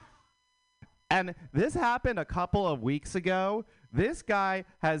guac. And this happened a couple of weeks ago. This guy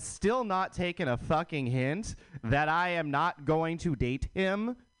has still not taken a fucking hint that I am not going to date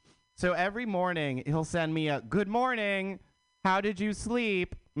him. So every morning he'll send me a good morning, how did you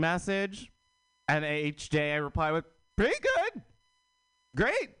sleep message. And each day I reply with, pretty good.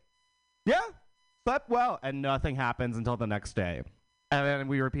 Great. Yeah. Slept well, and nothing happens until the next day. And then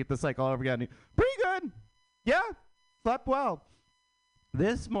we repeat the cycle over again. Pretty good. Yeah, slept well.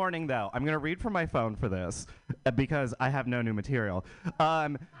 This morning, though, I'm going to read from my phone for this because I have no new material.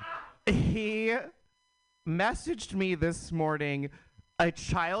 He messaged me this morning a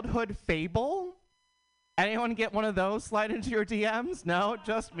childhood fable. Anyone get one of those slide into your DMs? No,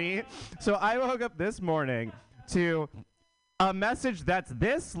 just me. So I woke up this morning to a message that's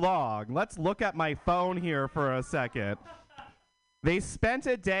this long. Let's look at my phone here for a second. They spent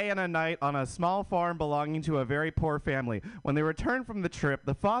a day and a night on a small farm belonging to a very poor family. When they returned from the trip,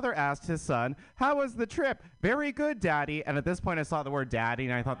 the father asked his son, how was the trip? Very good, Daddy. And at this point, I saw the word daddy,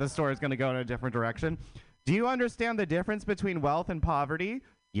 and I thought this story was going to go in a different direction. Do you understand the difference between wealth and poverty?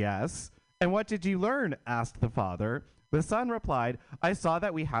 Yes. And what did you learn? Asked the father. The son replied, I saw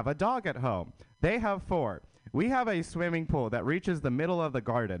that we have a dog at home. They have 4. We have a swimming pool that reaches the middle of the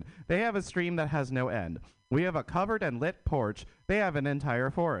garden. They have a stream that has no end. We have a covered and lit porch. They have an entire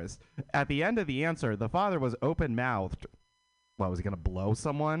forest. At the end of the answer, the father was open-mouthed. What, was he going to blow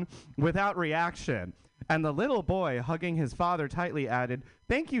someone? Without reaction. And the little boy, hugging his father tightly, added,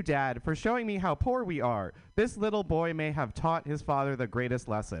 thank you, Dad, for showing me how poor we are. This little boy may have taught his father the greatest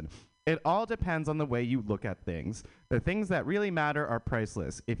lesson. It all depends on the way you look at things. The things that really matter are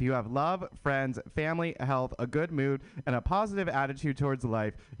priceless. If you have love, friends, family, health, a good mood, and a positive attitude towards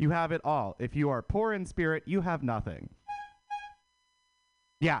life, you have it all. If you are poor in spirit, you have nothing.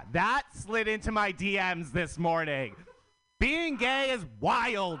 Yeah, that slid into my DMs this morning. Being gay is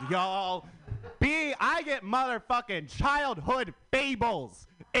wild, y'all. I get motherfucking childhood fables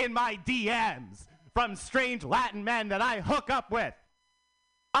in my DMs from strange Latin men that I hook up with.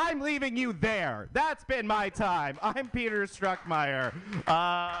 I'm leaving you there. That's been my time. I'm Peter Struckmeyer.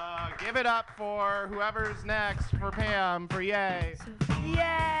 Give it up for whoever's next, for Pam, for Yay.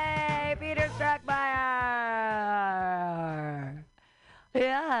 Yay, Peter Struckmeyer.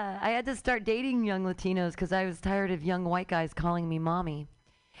 Yeah, I had to start dating young Latinos because I was tired of young white guys calling me mommy.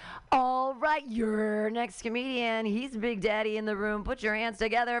 All right, your next comedian. He's Big Daddy in the room. Put your hands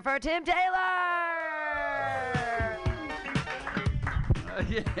together for Tim Taylor.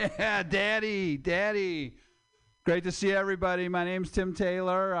 Yeah, Daddy. Great to see everybody. My name's Tim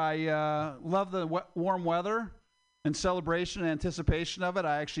Taylor. I love the warm weather. In celebration and anticipation of it,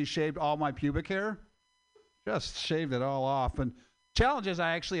 I actually shaved all my pubic hair. Just shaved it all off. And challenge is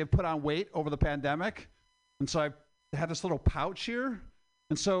I actually have put on weight over the pandemic. And so I have this little pouch here.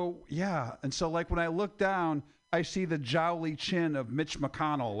 And so, yeah. And so, like, when I look down, I see the jowly chin of Mitch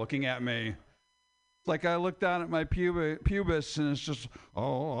McConnell looking at me. It's like I look down at my pubis and it's just,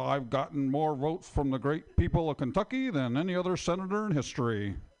 oh, I've gotten more votes from the great people of Kentucky than any other senator in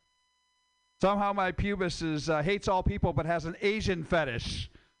history. Somehow my pubis is hates all people but has an Asian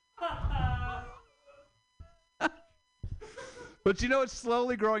fetish. But you know, it's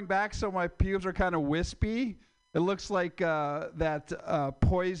slowly growing back, so my pubes are kind of wispy. It looks like that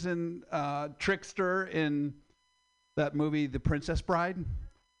poison trickster in that movie, The Princess Bride.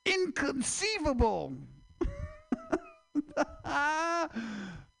 Inconceivable.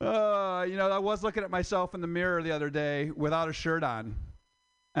 You know, I was looking at myself in the mirror the other day without a shirt on,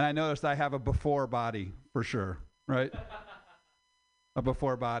 and I noticed I have a before body for sure, right? A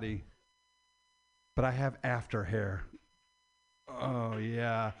before body. But I have after hair. Oh,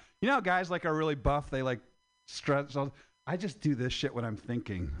 yeah. You know how guys like are really buff, they like stretch. I just do this shit when I'm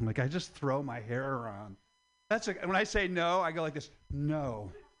thinking. Like, I just throw my hair around. When I say no, I go like this,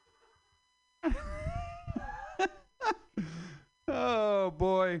 no. Oh,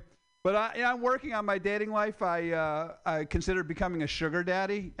 boy. But I'm working on my dating life. I considered becoming a sugar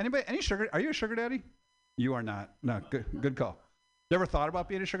daddy. Anybody, are you a sugar daddy? You are not. No, good call. You ever thought about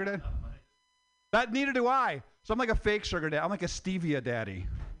being a sugar daddy? Neither do I. So I'm like a fake sugar daddy. I'm like a stevia daddy.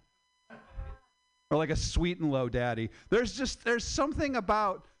 Or like a sweet and low daddy. There's something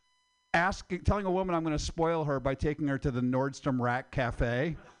about telling a woman I'm going to spoil her by taking her to the Nordstrom Rack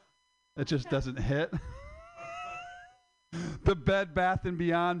Cafe. It just doesn't hit. The Bed Bath &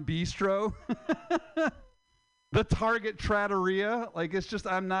 Beyond Bistro. The Target Trattoria. Like, it's just,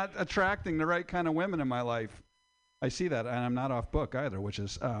 I'm not attracting the right kind of women in my life. I see that, and I'm not off book either, which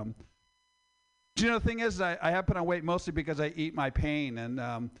is... Do you know, the thing is, I have put on weight mostly because I eat my pain,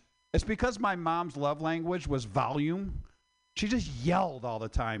 and it's because my mom's love language was volume. She just yelled all the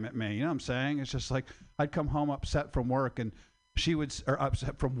time at me, you know what I'm saying? It's just like, I'd come home upset from work, and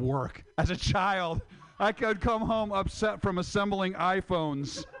upset from work. As a child, I could come home upset from assembling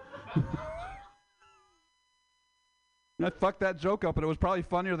iPhones. I fucked that joke up, but it was probably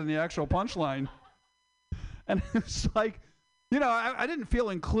funnier than the actual punchline. And it's like... You know, I didn't feel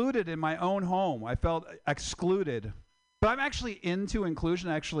included in my own home. I felt excluded. But I'm actually into inclusion.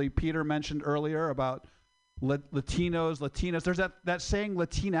 Actually, Peter mentioned earlier about Latinas. There's that saying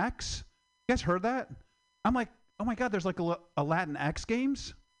Latinx. You guys heard that? I'm like, oh my God, there's like a Latin X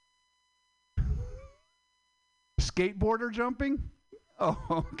Games? Skateboarder jumping?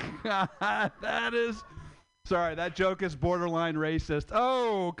 Oh, God, sorry, that joke is borderline racist.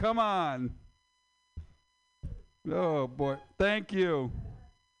 Oh, come on. Oh, boy. Thank you.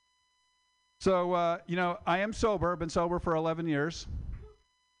 So, you know, I am sober. I've been sober for 11 years.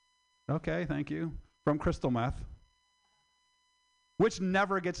 Okay, thank you. From crystal meth, which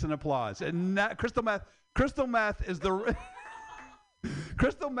never gets an applause. And crystal meth is the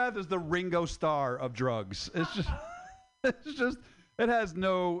crystal meth is the Ringo Starr of drugs. It's just it has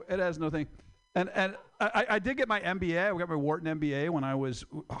no thing. And I did get my MBA. I got my Wharton MBA when I was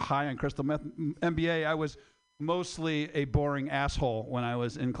high on crystal meth. MBA, I was mostly a boring asshole when I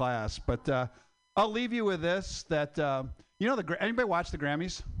was in class. But I'll leave you with this, that, you know, anybody watch the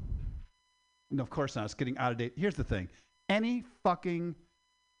Grammys? No, of course not. It's getting out of date. Here's the thing. Any fucking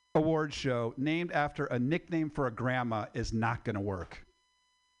award show named after a nickname for a grandma is not going to work.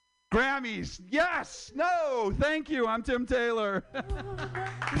 Grammys, yes, no, thank you. I'm Tim Taylor.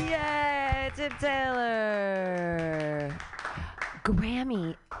 Yay, Tim Taylor.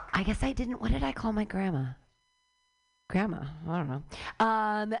 Grammy. I guess I didn't. What did I call my grandma? Grandma. I don't know.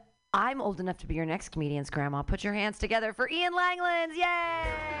 I'm old enough to be your next comedian's grandma. Put your hands together for Ian Langlands. Yay!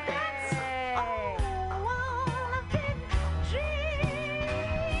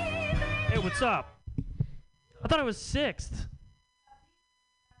 Hey, what's up? I thought I was sixth.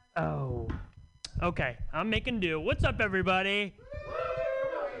 Oh. Okay, I'm making do. What's up, everybody?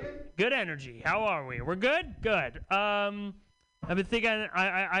 Good energy. How are we? We're good? Good. I've been thinking,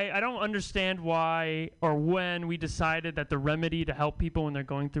 I don't understand why or when we decided that the remedy to help people when they're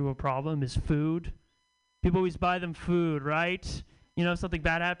going through a problem is food. People always buy them food, right? You know, if something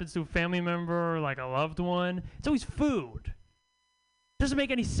bad happens to a family member or like a loved one, it's always food. Doesn't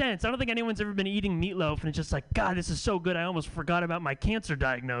make any sense. I don't think anyone's ever been eating meatloaf and it's just like, God, this is so good, I almost forgot about my cancer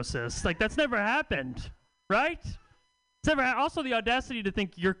diagnosis. Like, that's never happened, right? It's never also the audacity to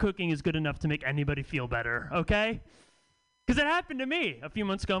think your cooking is good enough to make anybody feel better, okay? Because it happened to me. A few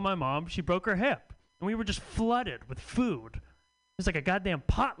months ago, my mom, she broke her hip. And we were just flooded with food. It was like a goddamn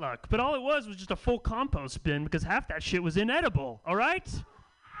potluck. But all it was just a full compost bin because half that shit was inedible, all right?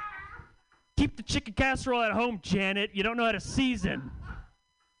 Keep the chicken casserole at home, Janet. You don't know how to season.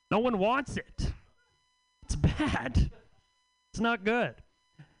 No one wants it. It's bad. It's not good.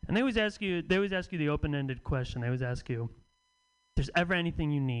 And they always ask you the open-ended question. They always ask you, if there's ever anything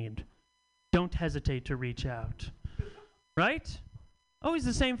you need, don't hesitate to reach out. Right? Always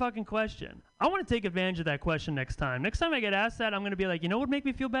the same fucking question. I want to take advantage of that question next time. Next time I get asked that, I'm going to be like, you know what would make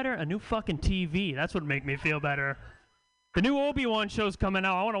me feel better? A new fucking TV. That's what would make me feel better. The new Obi-Wan show's coming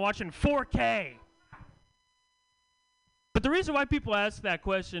out. I want to watch it in 4K. But the reason why people ask that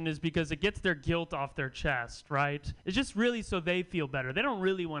question is because it gets their guilt off their chest, right? It's just really so they feel better. They don't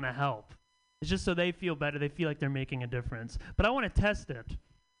really want to help. It's just so they feel better. They feel like they're making a difference. But I want to test it.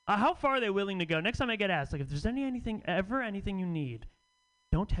 How far are they willing to go? Next time I get asked, like, if there's anything you need,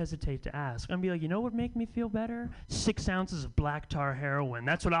 don't hesitate to ask. I'm going to be like, you know what would make me feel better? 6 ounces of black tar heroin.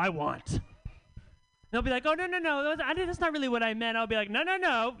 That's what I want. And they'll be like, oh, no, that's not really what I meant. I'll be like,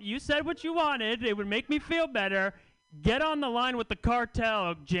 no, you said what you wanted. It would make me feel better. Get on the line with the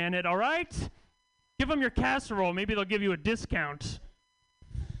cartel, Janet, all right? Give them your casserole. Maybe they'll give you a discount.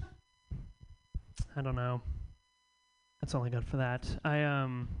 I don't know. That's all I got for that.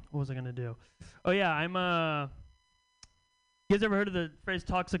 What was I going to do? Oh, yeah, you guys ever heard of the phrase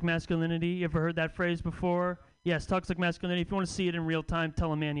toxic masculinity? You ever heard that phrase before? Yes, toxic masculinity. If you want to see it in real time,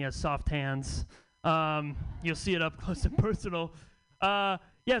 tell a man he has soft hands. You'll see it up close and personal. So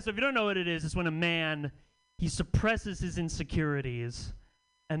if you don't know what it is, it's when a man, he suppresses his insecurities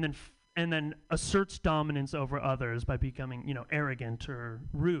and then asserts dominance over others by becoming, arrogant or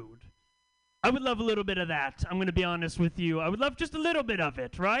rude. I would love a little bit of that. I'm going to be honest with you. I would love just a little bit of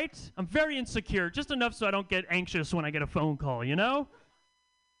it, right? I'm very insecure, just enough so I don't get anxious when I get a phone call, I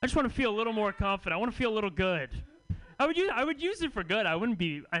just want to feel a little more confident. I want to feel a little good. I would use it for good. I wouldn't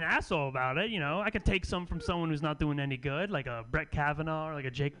be an asshole about it, I could take some from someone who's not doing any good, like a Brett Kavanaugh or like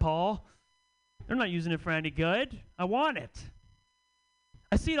a Jake Paul. They're not using it for any good. I want it.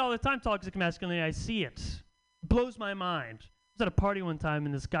 I see it all the time, toxic masculinity. I see it. It blows my mind. I was at a party one time,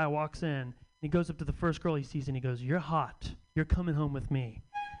 and this guy walks in. He goes up to the first girl he sees, and he goes, "You're hot. You're coming home with me."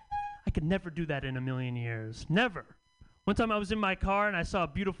 I could never do that in a million years. Never. One time I was in my car, and I saw a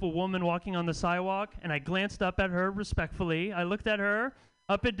beautiful woman walking on the sidewalk, and I glanced up at her respectfully. I looked at her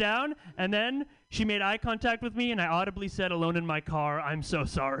up and down, and then she made eye contact with me, and I audibly said, alone in my car, "I'm so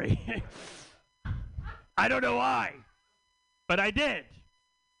sorry." I don't know why, but I did.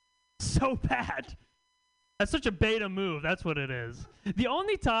 So bad. That's such a beta move. That's what it is. The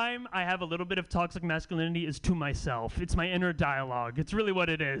only time I have a little bit of toxic masculinity is to myself. It's my inner dialogue. It's really what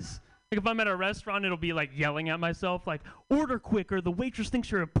it is. Like if I'm at a restaurant, it'll be like yelling at myself, like, "Order quicker. The waitress thinks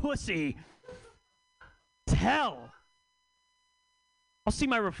you're a pussy." It's hell. I'll see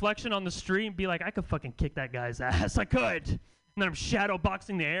my reflection on the street and be like, I could fucking kick that guy's ass. I could. And then I'm shadow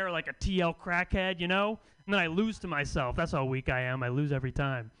boxing the air like a TL crackhead, And then I lose to myself. That's how weak I am. I lose every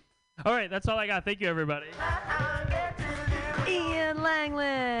time. All right, that's all I got. Thank you, everybody. Ian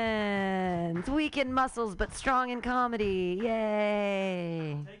Langland's weak in muscles but strong in comedy.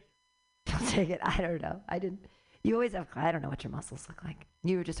 Yay. I'll take it. I don't know. I didn't. You always have. I don't know what your muscles look like.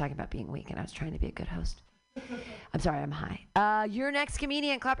 You were just talking about being weak, and I was trying to be a good host. I'm sorry, I'm high. Your next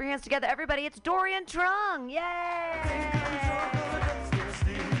comedian. Clap your hands together, everybody. It's Dorian Trung. Yay.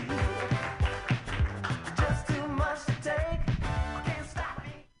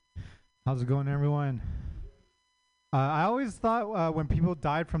 How's it going, everyone? I always thought when people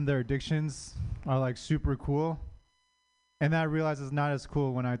died from their addictions are like super cool, and then I realized it's not as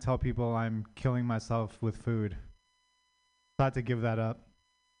cool when I tell people I'm killing myself with food. So I had to give that up.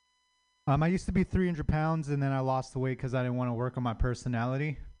 I used to be 300 pounds, and then I lost the weight because I didn't want to work on my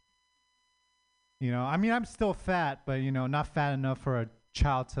personality. I'm still fat, but not fat enough for a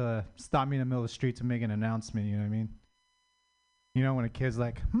child to stop me in the middle of the street to make an announcement. You know what I mean? When a kid's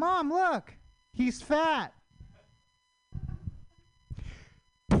like, "Mom, look, he's fat."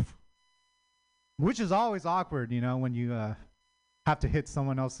 Which is always awkward, when you have to hit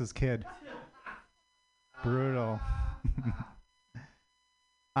someone else's kid. Brutal.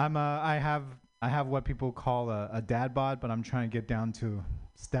 I have what people call a dad bod, but I'm trying to get down to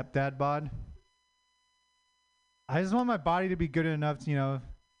stepdad bod. I just want my body to be good enough, to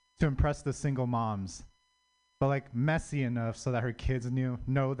impress the single moms. But like messy enough so that her kids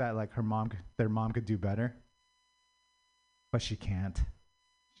know that like their mom could do better. But she can't.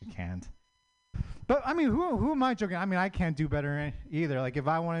 But I mean, who am I joking? I mean, I can't do better either. Like if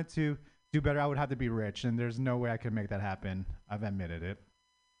I wanted to do better, I would have to be rich, and there's no way I could make that happen. I've admitted it.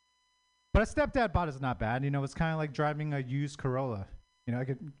 But a stepdad bod is not bad. It's kind of like driving a used Corolla.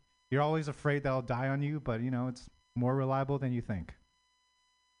 You're always afraid that it'll die on you, but it's more reliable than you think.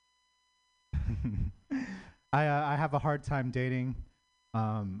 I have a hard time dating.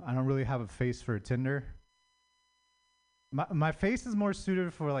 I don't really have a face for Tinder. my face is more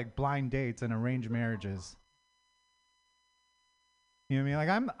suited for like blind dates and arranged marriages. You know what I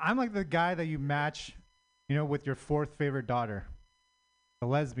mean? Like I'm like the guy that you match, you know, with your fourth favorite daughter, the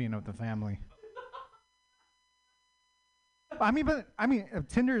lesbian of the family.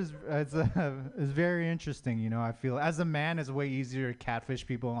 Tinder is very interesting. You know, I feel as a man, it's way easier to catfish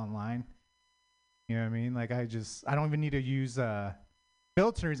people online. You know what I mean? Like I don't even need to use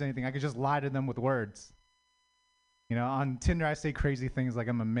filters or anything. I could just lie to them with words. You know, on Tinder I say crazy things like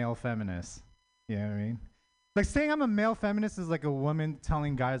I'm a male feminist. You know what I mean? Like saying I'm a male feminist is like a woman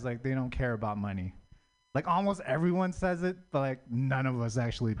telling guys like they don't care about money. Like almost everyone says it, but like none of us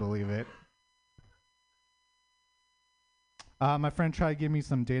actually believe it. My friend tried to give me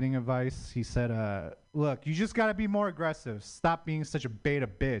some dating advice. He said, look, you just gotta be more aggressive. Stop being such a beta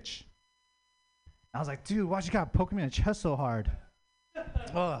bitch. I was like, dude, why'd you gotta poke me in the chest so hard?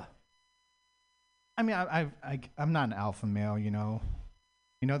 Ugh. I mean, I'm not an alpha male, you know.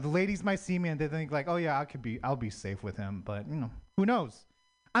 You know, the ladies might see me and they think like, oh yeah, I'll be safe with him, but you know, who knows?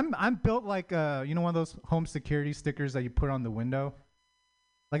 I'm built like you know, one of those home security stickers that you put on the window.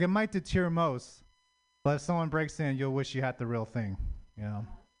 Like it might deter most, but if someone breaks in, you'll wish you had the real thing, you know.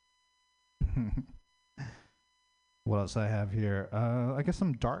 What else I have here? I guess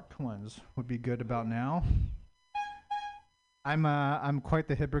some dark ones would be good about now. I'm quite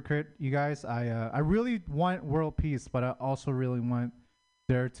the hypocrite, you guys. I really want world peace, but I also really want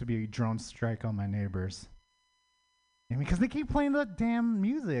there to be a drone strike on my neighbors. I mean, because they keep playing the damn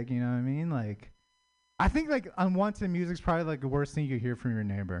music, you know what I mean? Like, I think like unwanted music's probably like the worst thing you hear from your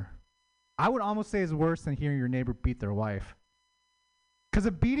neighbor. I would almost say it's worse than hearing your neighbor beat their wife. Because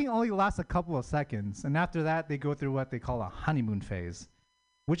a beating only lasts a couple of seconds, and after that, they go through what they call a honeymoon phase,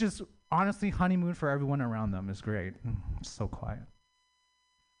 which is honestly honeymoon for everyone around them. It's great. It's so quiet.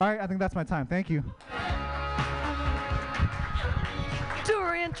 All right, I think that's my time. Thank you.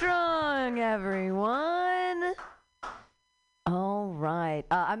 Dorian Trung, everyone. All right.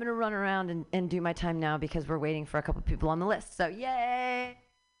 I'm going to run around and do my time now because we're waiting for a couple people on the list. So, yay.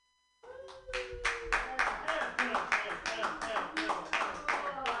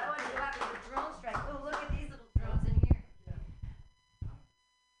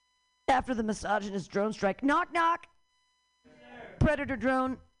 After the misogynist drone strike, knock, knock. Predator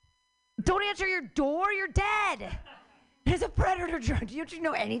drone. Don't answer your door. You're dead. There's a predator drone. Do you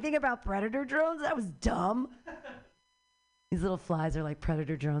know anything about predator drones? That was dumb. These little flies are like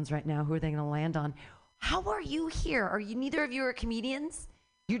predator drones right now. Who are they going to land on? How are you here? Are you neither of you are comedians?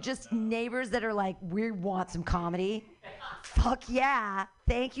 You're just neighbors that are like, we want some comedy. Fuck yeah.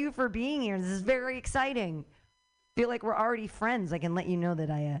 Thank you for being here. This is very exciting. Feel like we're already friends. I can let you know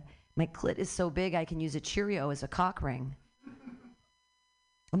that my clit is so big I can use a Cheerio as a cock ring.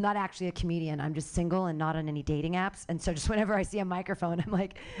 I'm not actually a comedian. I'm just single and not on any dating apps. And so just whenever I see a microphone, I'm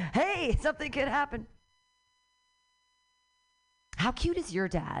like, hey, something could happen. How cute is your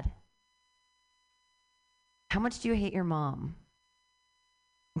dad? How much do you hate your mom?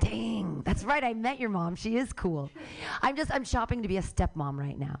 Dang, that's right. I met your mom. She is cool. I'm shopping to be a stepmom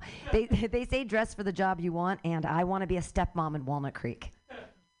right now. They say dress for the job you want, and I want to be a stepmom in Walnut Creek.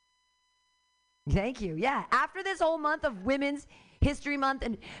 Thank you. Yeah, after this whole month of Women's History Month,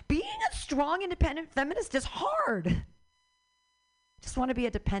 and being a strong, independent feminist is hard. Just want to be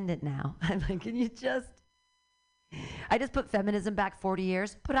a dependent now. I'm like, I just put feminism back 40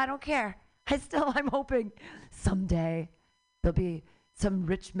 years, but I don't care. I'm hoping someday there'll be some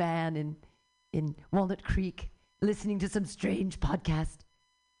rich man in Walnut Creek listening to some strange podcast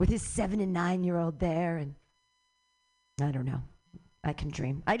with his 7 and 9-year-old there, and I don't know. I can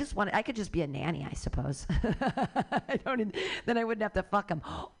dream. I could just be a nanny, I suppose. Then I wouldn't have to fuck him.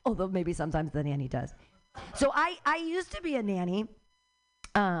 Although maybe sometimes the nanny does. So I used to be a nanny.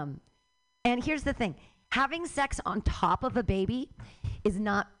 And here's the thing. Having sex on top of a baby is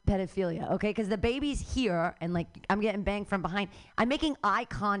not pedophilia, okay? Because the baby's here and like I'm getting banged from behind. I'm making eye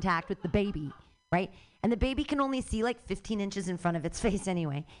contact with the baby, right? And the baby can only see like 15 inches in front of its face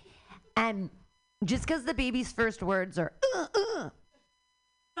anyway. And just because the baby's first words are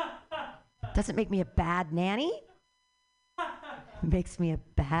doesn't make me a bad nanny. It makes me a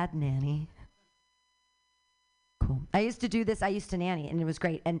bad nanny. Cool. I used to do this. I used to nanny, and it was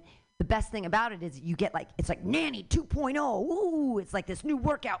great. And the best thing about it is you get like, it's like Nanny 2.0. Woo! It's like this new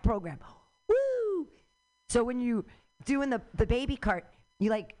workout program. Woo! So when you doing the baby cart, you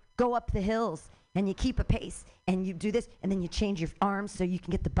like go up the hills and you keep a pace and you do this and then you change your arms so you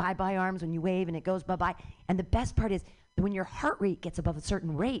can get the bye-bye arms when you wave and it goes bye-bye. And the best part is when your heart rate gets above a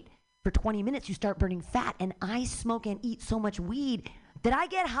certain rate, for 20 minutes you start burning fat. And I smoke and eat so much weed that I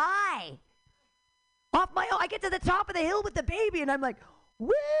get high. off my own. I get to the top of the hill with the baby, and I'm like, woo,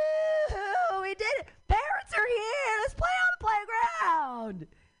 we did it. Parents are here. Let's play on the playground.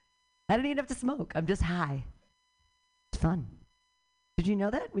 I don't even have to smoke. I'm just high. It's fun. Did you know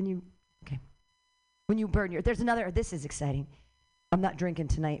that when you burn your, this is exciting. I'm not drinking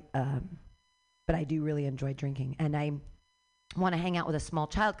tonight, but I do really enjoy drinking. And I want to hang out with a small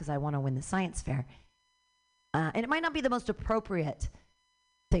child because I want to win the science fair. And it might not be the most appropriate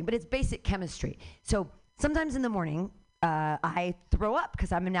thing, but it's basic chemistry. So sometimes in the morning, I throw up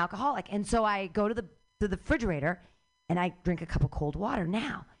because I'm an alcoholic. And so I go to the refrigerator and I drink a cup of cold water.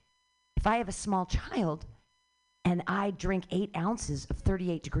 Now, if I have a small child and I drink 8 ounces of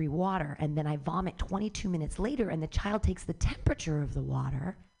 38-degree water and then I vomit 22 minutes later and the child takes the temperature of the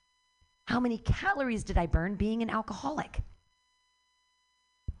water, how many calories did I burn being an alcoholic?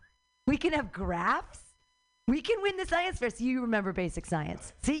 We can have graphs. We can win the science fair. So you remember basic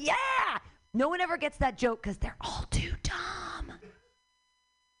science. See, yeah! No one ever gets that joke because they're all too dumb.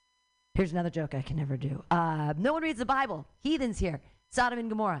 Here's another joke I can never do. No one reads the Bible. Heathens here. Sodom and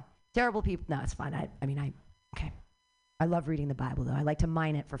Gomorrah. Terrible people. No, it's fine. Okay. I love reading the Bible, though. I like to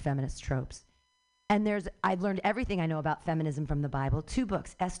mine it for feminist tropes. And I've learned everything I know about feminism from the Bible. 2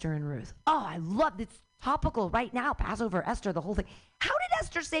 books, Esther and Ruth. Oh, I love it. It's topical right now. Passover, Esther, the whole thing. How did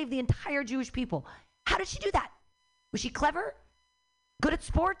Esther save the entire Jewish people? How did she do that? Was she clever? Good at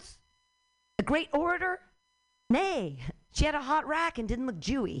sports? A great orator? Nay. She had a hot rack and didn't look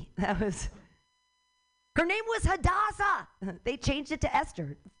Jewy. Her name was Hadassah. They changed it to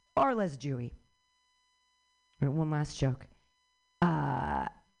Esther. Far less Jewy. One last joke. I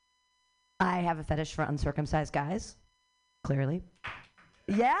have a fetish for uncircumcised guys. Clearly.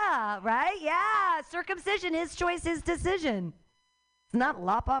 Yeah, right? Yeah. Circumcision, his choice, his decision. It's not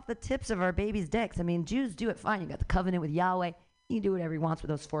lop off the tips of our babies' dicks. I mean, Jews do it fine. You got the covenant with Yahweh. He can do whatever he wants with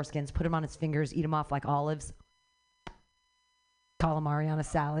those foreskins. Put them on his fingers, eat them off like olives. Calamari on a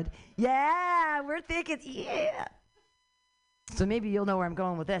salad. Yeah, we're thinking, yeah. So maybe you'll know where I'm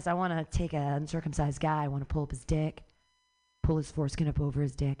going with this. I want to take an uncircumcised guy. I want to pull up his dick, pull his foreskin up over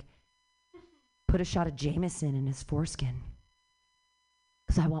his dick, put a shot of Jameson in his foreskin.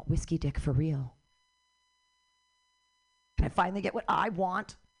 Because I want whiskey dick for real. Can I finally get what I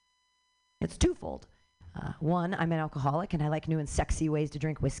want? It's twofold. 1, I'm an alcoholic and I like new and sexy ways to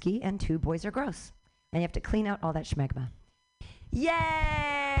drink whiskey. And 2, boys are gross. And you have to clean out all that schmegma.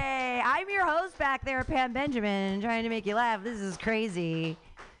 Yay! I'm your host back there, Pam Benjamin, trying to make you laugh. This is crazy.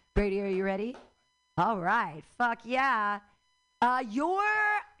 Brady, are you ready? All right. Fuck yeah. Your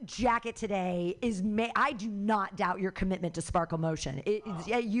jacket today is I do not doubt your commitment to Sparkle Motion.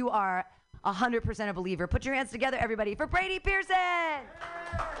 You are 100% a believer. Put your hands together, everybody, for Brady Pearson.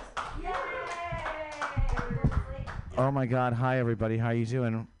 Yay! Oh my God! Hi everybody. How are you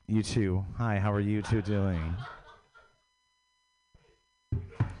doing? You two. Hi. How are you two doing?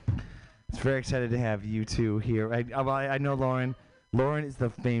 It's very excited to have you two here. I know Lauren. Lauren is the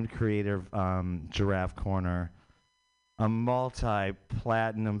famed creator of Giraffe Corner, a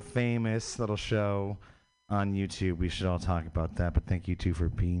multi-platinum famous little show on YouTube. We should all talk about that. But thank you two for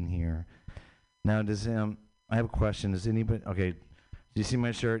being here. Now, I have a question. Does anybody? Okay. Do you see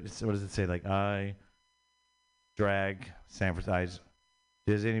my shirt? What does it say? Like I drag San Francisco.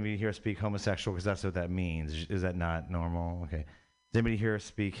 Does anybody here speak homosexual? Because that's what that means. Is that not normal? Okay. Does anybody here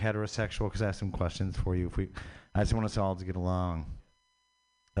speak heterosexual? Because I have some questions for you. I just want us all to get along.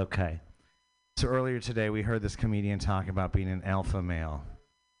 Okay. So earlier today, we heard this comedian talk about being an alpha male.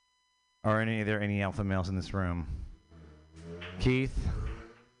 Are there any alpha males in this room? Keith?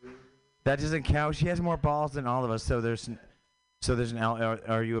 That doesn't count. She has more balls than all of us. So there's an alpha.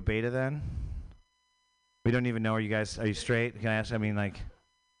 Are you a beta then? We don't even know. Are you straight? Can I ask? I mean, like,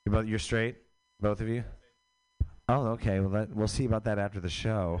 you're straight? Both of you? Oh, okay. Well, we'll see about that after the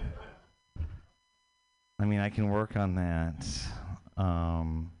show. I mean, I can work on that.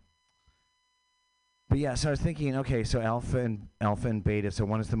 But yeah, so I was thinking, okay, so alpha and beta. So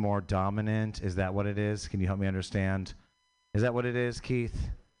one is the more dominant. Is that what it is? Can you help me understand? Is that what it is,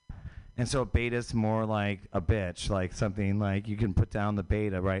 Keith? And so beta's more like a bitch, like something like you can put down the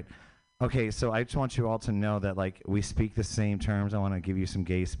beta, right? Okay, so I just want you all to know that like we speak the same terms. I want to give you some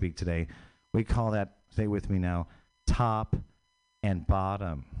gay speak today. We call that, say with me now, top and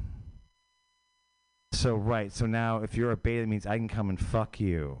bottom. So so now if you're a beta, it means I can come and fuck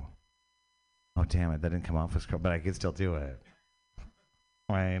you. Oh damn it, that didn't come off as cool, but I can still do it.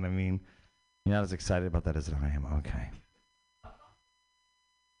 Right? I mean, you're not as excited about that as I am. Okay.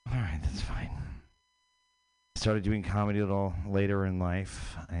 All right, that's fine. Started doing comedy a little later in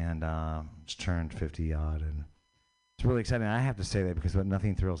life, and just turned 50 odd, and it's really exciting. I have to say that because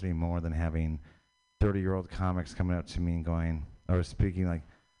nothing thrills me more than having 30-year-old comics coming up to me and going, or speaking like,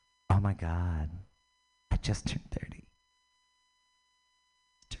 oh my God, I just turned 30.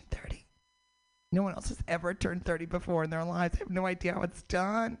 Turned 30. No one else has ever turned 30 before in their lives. They have no idea how it's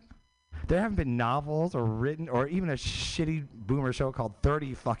done. There haven't been novels or written or even a shitty boomer show called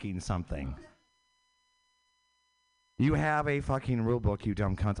 30 fucking something. You have a fucking rule book, you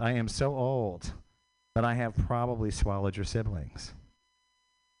dumb cunts. I am so old that I have probably swallowed your siblings.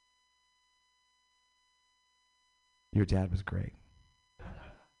 Your dad was great.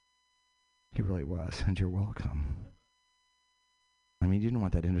 He really was, and you're welcome. I mean, you didn't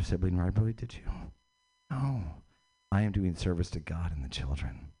want that inter-sibling rivalry, did you? No. I am doing service to God and the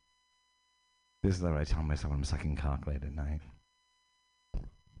children. This is what I tell myself when I'm sucking cock late at night.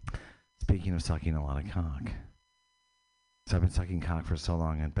 Speaking of sucking a lot of cock. So I've been sucking cock for so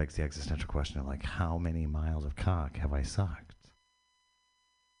long, it begs the existential question of, like, how many miles of cock have I sucked?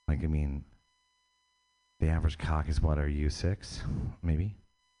 Like, I mean, the average cock is what, are you 6? Maybe?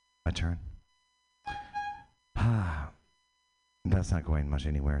 My turn? That's not going much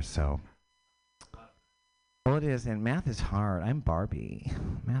anywhere, so. Well, it is, and math is hard. I'm Barbie.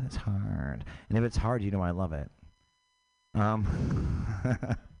 Math is hard. And if it's hard, you know I love it. But I'm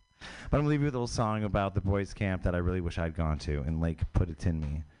going to leave you with a little song about the boys' camp that I really wish I'd gone to in Lake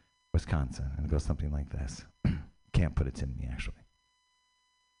Put-It-In-Me, Wisconsin. And it goes something like this. Can't put it in me, actually.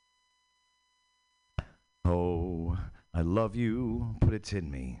 Oh, I love you, put it in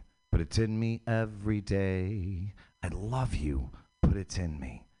me. Put it in me every day. I love you, put it in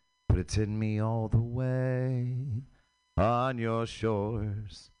me. Put it in me all the way. On your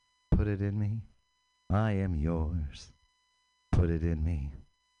shores, put it in me. I am yours. Put it in me.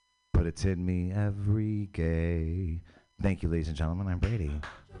 Put it in me every day. Thank you, ladies and gentlemen. I'm Brady.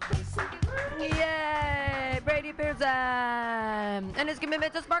 Yay! Brady Pearson and his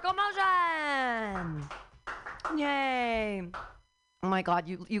commitment to sparkle motion. Yay! Oh my God,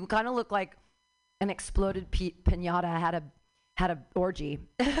 you kind of look like an exploded pinata had a orgy.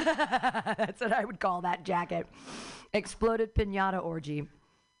 That's what I would call that jacket. Exploded pinata orgy.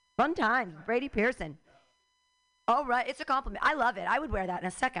 Fun times, Brady Pearson. All right, it's a compliment. I love it. I would wear that in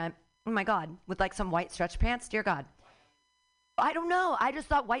a second. Oh my God, with like some white stretch pants. Dear God. I don't know. I just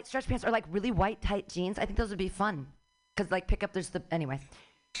thought white stretch pants are like really white tight jeans. I think those would be fun. Because like pick up, anyway.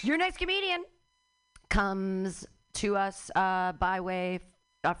 Your next comedian comes to us by way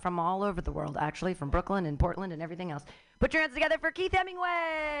from all over the world, actually, from Brooklyn and Portland and everything else. Put your hands together for Keith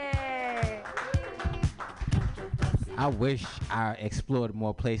Hemingway. I wish I explored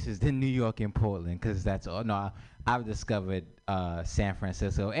more places than New York and Portland, because that's all. No, I've discovered San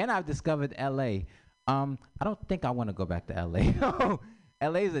Francisco, and I've discovered L.A. I don't think I want to go back to L.A.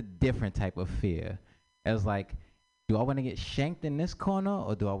 L.A. is a different type of fear. It was like, do I want to get shanked in this corner,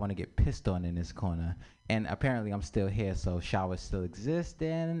 or do I want to get pissed on in this corner? And apparently I'm still here, so showers still exist,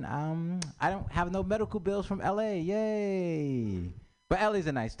 and I don't have no medical bills from L.A. Yay! But LA's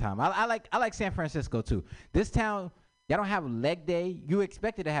a nice time. I like San Francisco too. This town, y'all don't have leg day. You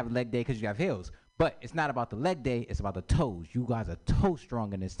expected to have leg day because you have heels. But it's not about the leg day, it's about the toes. You guys are toe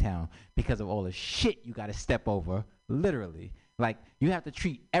strong in this town because of all the shit you gotta step over, literally. Like, you have to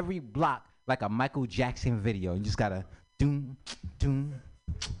treat every block like a Michael Jackson video. You just gotta doom, doom,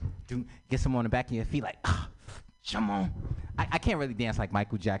 doom. Get someone on the back of your feet like, come on. I can't really dance like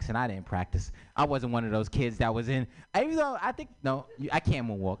Michael Jackson. I didn't practice. I wasn't one of those kids that was in, even though I can't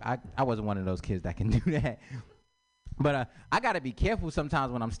moonwalk. I wasn't one of those kids that can do that. But I got to be careful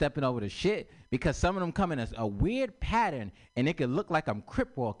sometimes when I'm stepping over the shit, because some of them come in a weird pattern, and it could look like I'm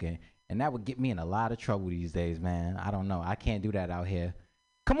crip walking, and that would get me in a lot of trouble these days, man. I don't know. I can't do that out here.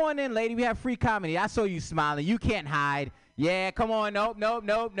 Come on in, lady. We have free comedy. I saw you smiling. You can't hide. Yeah, come on.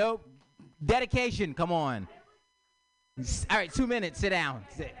 Nope. Dedication. Come on. All right, 2 minutes. Sit down.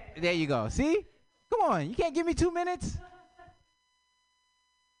 There you go. See? Come on. You can't give me 2 minutes?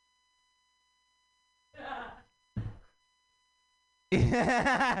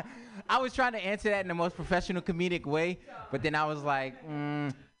 I was trying to answer that in the most professional comedic way, but then I was like,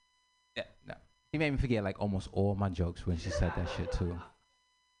 yeah, no. He made me forget like almost all my jokes when she said that shit too.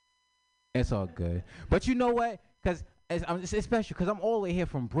 It's all good. But you know what? Because it's special because I'm all the way here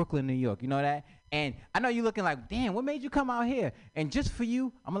from Brooklyn, New York. You know that? And I know you're looking like, damn, what made you come out here? And just for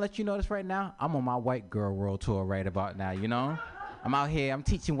you, I'm going to let you know this right now. I'm on my white girl world tour right about now, you know? I'm out here. I'm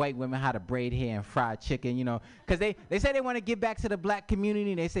teaching white women how to braid hair and fry chicken, you know, because they say they want to give back to the black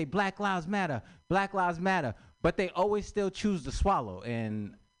community. They say Black Lives Matter, Black Lives Matter, but they always still choose to swallow.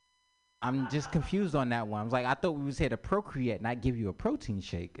 And I'm just confused on that one. I was like, I thought we was here to procreate, not give you a protein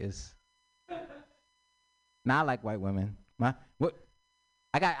shake. Nah, I like white women. What?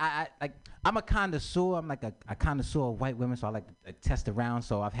 I'm a connoisseur. I'm like a connoisseur of white women, so I like to test around.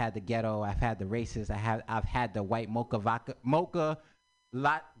 So I've had the ghetto, I've had the racist, I've had the white mocha vodka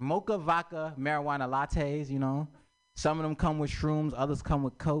marijuana lattes. You know, some of them come with shrooms, others come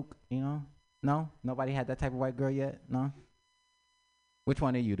with coke. You know, no, nobody had that type of white girl yet. No. Which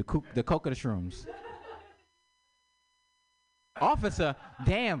one are you? The coke or the shrooms? Officer,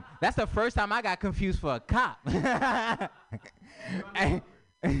 damn, that's the first time I got confused for a cop.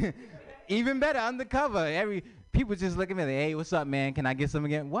 Even better, undercover. People just look at me like, hey, what's up, man? Can I get some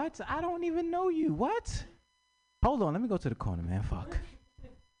again? What? I don't even know you. What? Hold on, let me go to the corner, man. Fuck.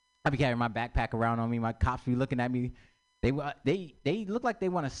 I be carrying my backpack around on me. My cops be looking at me. They look like they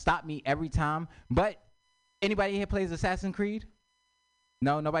want to stop me every time. But anybody here plays Assassin's Creed?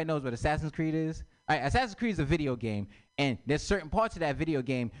 No, nobody knows what Assassin's Creed is. All right, Assassin's Creed is a video game, and there's certain parts of that video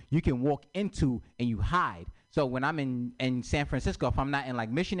game you can walk into and you hide. So when I'm in San Francisco, if I'm not in like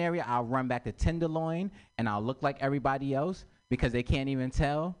Mission area, I'll run back to Tenderloin and I'll look like everybody else because they can't even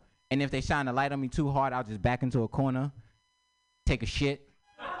tell. And if they shine a light on me too hard, I'll just back into a corner, take a shit,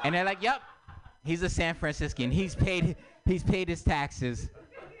 and they're like, "Yep, he's a San Franciscan. He's paid his taxes.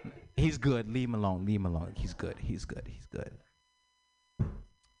 He's good. Leave him alone. Leave him alone. He's good. He's good. He's good."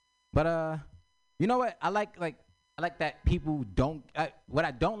 But you know what? I like that people don't. What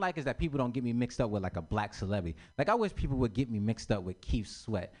I don't like is that people don't get me mixed up with like a black celebrity. Like I wish people would get me mixed up with Keith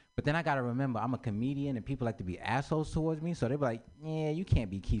Sweat. But then I gotta remember I'm a comedian and people like to be assholes towards me. So they be like, yeah, you can't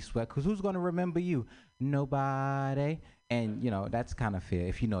be Keith Sweat because who's gonna remember you? Nobody. And you know that's kind of fair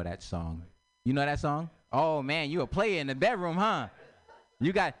if you know that song. You know that song? Oh man, you a player in the bedroom, huh?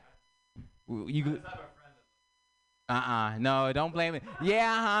 You got you. No, don't blame it.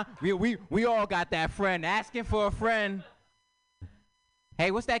 Yeah, we all got that friend asking for a friend.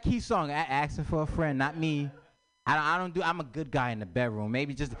 Hey, what's that key song? Asking for a friend, not me. I'm a good guy in the bedroom.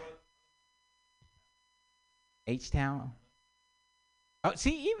 Maybe just H-Town. Oh,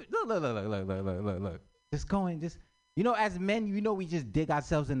 see, even look. Just you know, as men, you know, we just dig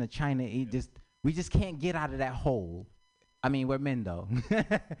ourselves into China. We just can't get out of that hole. I mean, we're men though.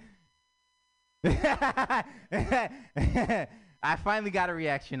 I finally got a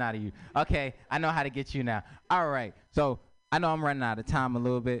reaction out of you. Okay, I know how to get you now. All right, so I know I'm running out of time a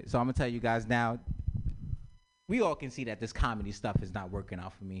little bit, so I'm gonna tell you guys now. We all can see that this comedy stuff is not working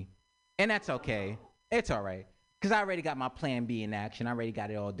out for me, and that's okay. It's all right, because I already got my plan B in action. I already got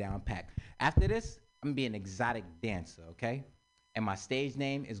it all down packed. After this, I'm gonna be an exotic dancer, okay? And my stage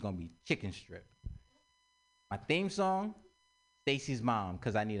name is gonna be Chicken Strip. My theme song, Stacy's Mom,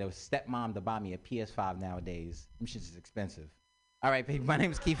 because I need a stepmom to buy me a PS5 nowadays. Them shit is expensive. All right, baby, my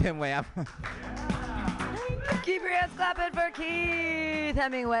name is Keith Hemingway. Keep your hands clapping for Keith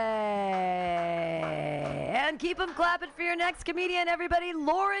Hemingway. And keep them clapping for your next comedian, everybody,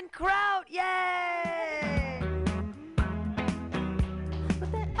 Lauren Kraut. Yay!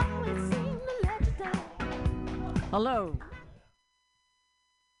 Hello.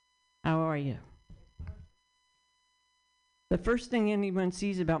 How are you? The first thing anyone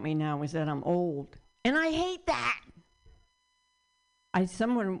sees about me now is that I'm old. And I hate that. I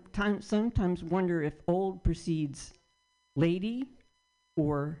sometimes wonder if old precedes lady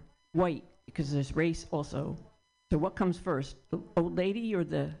or white, because there's race also. So what comes first, the old lady or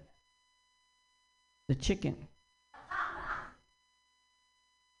the chicken?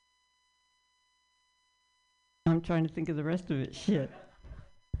 I'm trying to think of the rest of it. Shit.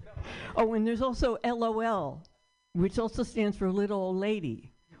 Oh, and there's also LOL, which also stands for little old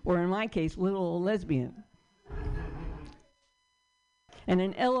lady, or in my case, little old lesbian. And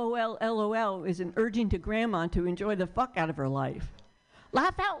an LOL is an urging to grandma to enjoy the fuck out of her life.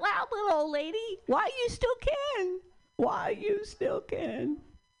 Laugh out loud, little old lady. Why you still can? Why you still can?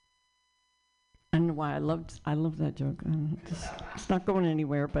 I don't know why I love that joke. It's not going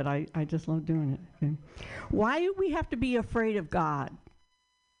anywhere, but I just love doing it. Okay. Why do we have to be afraid of God?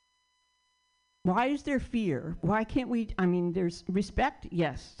 Why is there fear? Why can't we, there's respect,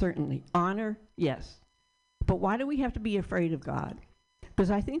 yes, certainly. Honor, yes. But why do we have to be afraid of God?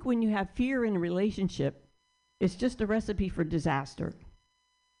 Because I think when you have fear in a relationship, it's just a recipe for disaster.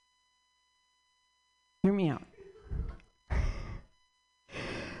 Hear me out.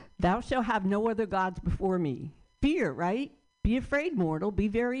 Thou shalt have no other gods before me. Fear, right? Be afraid, mortal. Be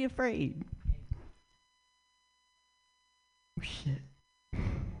very afraid. Oh, shit.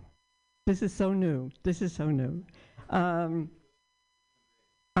 This is so new.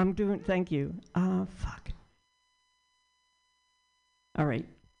 Thank you. Fuck. All right,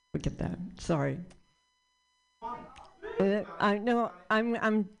 look at that. Sorry. I know.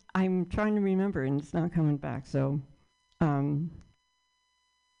 I'm trying to remember, and it's not coming back. So,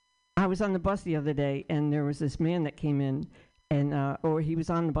 I was on the bus the other day, and there was this man that came in, and or he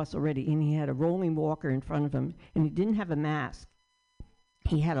was on the bus already, and he had a rolling walker in front of him, and he didn't have a mask.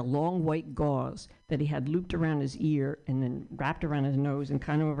 He had a long white gauze that he had looped around his ear and then wrapped around his nose and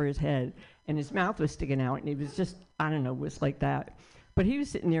kind of over his head, and his mouth was sticking out, and it was just, I don't know, it was like that. But he was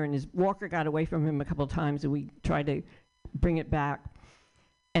sitting there, and his walker got away from him a couple of times, and we tried to bring it back.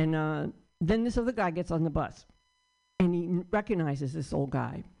 And then this other guy gets on the bus, and he recognizes this old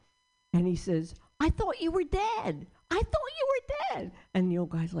guy. And he says, I thought you were dead. I thought you were dead. And the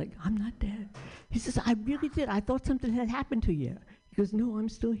old guy's like, I'm not dead. He says, I really did. I thought something had happened to you. He goes, no, I'm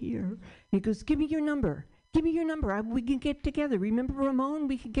still here. He goes, give me your number. Give me your number. We can get together. Remember Ramon?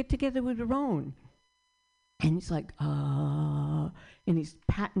 We can get together with Ramon. And he's like, and he's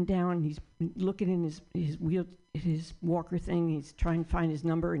patting down. He's looking in his walker thing. He's trying to find his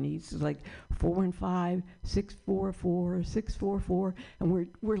number, and he's like 415-644-644. And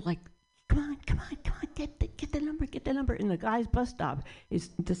we're like, come on, get the number. And the guy's bus stop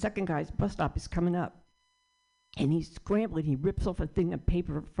the second guy's bus stop is coming up, and he's scrambling. He rips off a thing of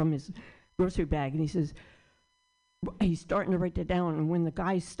paper from his grocery bag, and he says, he's starting to write that down. And when the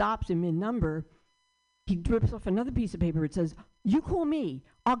guy stops him in number, he rips off another piece of paper. It says, you call me.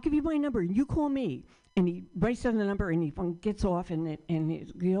 I'll give you my number. You call me. And he writes down the number, and he gets off, and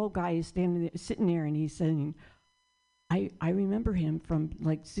the old guy is sitting there, and he's saying, I remember him from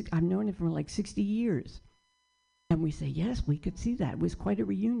I've known him for like 60 years. And we say, yes, we could see that. It was quite a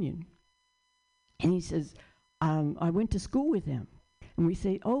reunion. And he says, I went to school with him. And we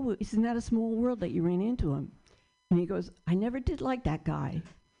say, oh, isn't that a small world that you ran into him? And he goes, I never did like that guy.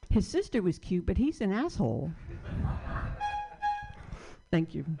 His sister was cute, but he's an asshole.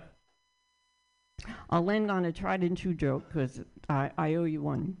 Thank you. I'll end on a tried and true joke because I owe you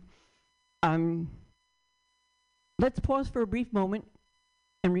one. Let's pause for a brief moment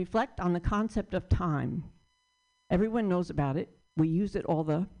and reflect on the concept of time. Everyone knows about it. We use it all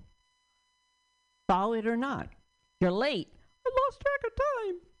the... Follow it or not. You're late. I lost track of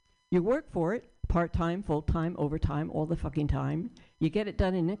time. You work for it. Part-time, full-time, overtime, all the fucking time. You get it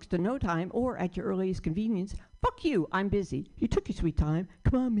done in next to no time or at your earliest convenience. Fuck you, I'm busy. You took your sweet time.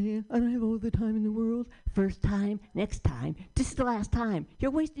 Come on, man, I don't have all the time in the world. First time, next time, this is the last time.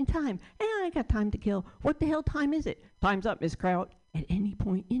 You're wasting time, and I got time to kill. What the hell time is it? Time's up, Miss Kraut, at any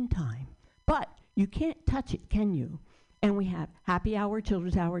point in time. But you can't touch it, can you? And we have happy hour,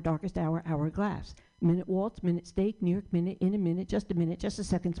 children's hour, darkest hour, hourglass. Minute waltz, minute steak, New York minute, in a minute, just a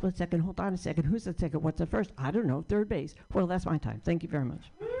second, split second, hold on a second. Who's the second? What's the first? I don't know. Third base. Well, that's my time. Thank you very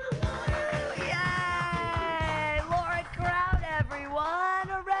much. Yay! Lauren Kraut, everyone.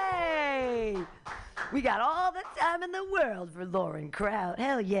 Hooray! We got all the time in the world for Lauren Kraut.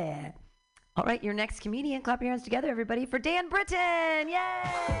 Hell yeah. All right, your next comedian. Clap your hands together, everybody, for Dan Britton. Yay!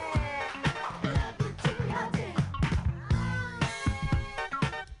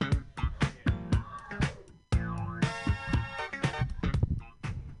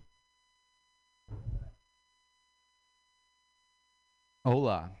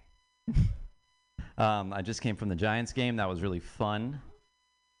 Hola. I just came from the Giants game. That was really fun.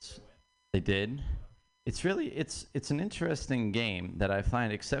 They did. It's an interesting game that I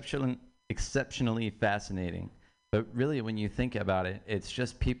find exceptionally fascinating. But really, when you think about it, it's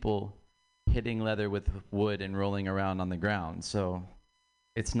just people hitting leather with wood and rolling around on the ground. So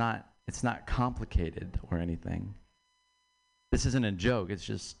it's not complicated or anything. This isn't a joke. It's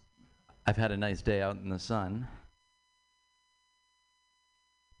just I've had a nice day out in the sun.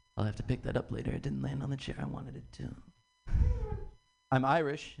 I'll have to pick that up later. It didn't land on the chair I wanted it to. I'm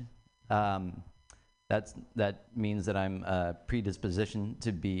Irish. That means that I'm predisposition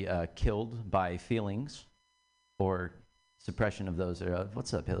to be killed by feelings or suppression of those thereof.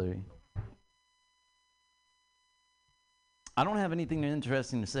 What's up, Hillary? I don't have anything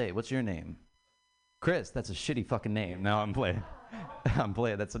interesting to say. What's your name? Chris. That's a shitty fucking name. No, I'm playing. I'm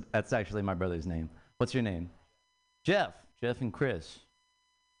playing. That's actually my brother's name. What's your name? Jeff. Jeff and Chris.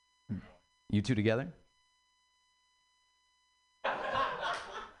 You two together?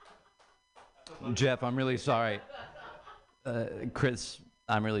 Jeff, I'm really sorry. Chris,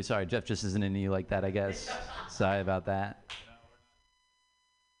 I'm really sorry. Jeff just isn't into you like that, I guess. Sorry about that.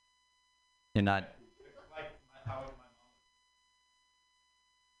 You're not...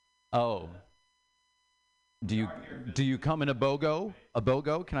 Oh. Do you come in a BOGO? A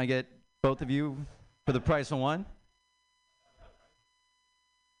BOGO? Can I get both of you for the price of one?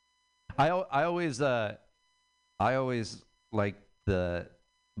 I always like the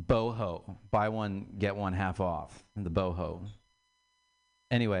boho, buy one get one half off. The boho.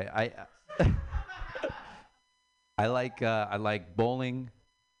 Anyway, I like bowling.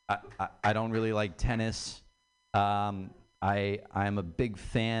 I don't really like tennis. I'm a big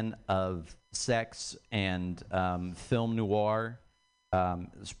fan of sex and film noir,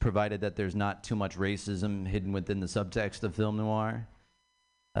 provided that there's not too much racism hidden within the subtext of film noir.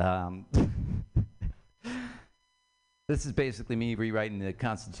 This is basically me rewriting the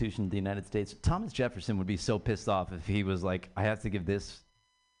Constitution of the United States. Thomas Jefferson would be so pissed off if he was like, I have to give this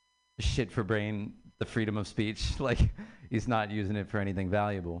shit for brain the freedom of speech. Like, he's not using it for anything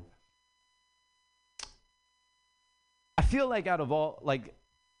valuable. I feel like out of all, like,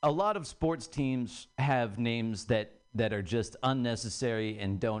 a lot of sports teams have names that are just unnecessary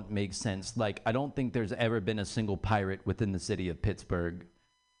and don't make sense. Like, I don't think there's ever been a single pirate within the city of Pittsburgh.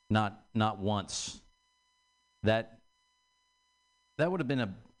 Not once. That would have been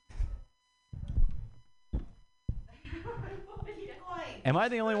a... Am I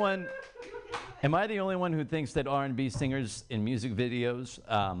the only one who thinks that R&B singers in music videos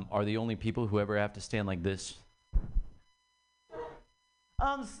are the only people who ever have to stand like this?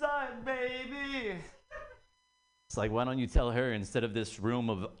 I'm sorry, baby. It's like, why don't you tell her, instead of this room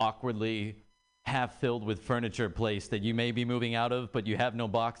of awkwardly half filled with furniture place that you may be moving out of, but you have no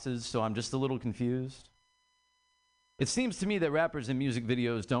boxes, so I'm just a little confused. It seems to me that rappers in music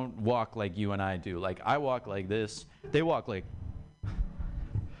videos don't walk like you and I do. Like, I walk like this. They walk like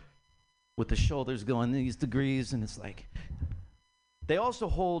with the shoulders going these degrees, and it's like, they also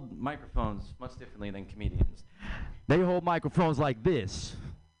hold microphones much differently than comedians. They hold microphones like this.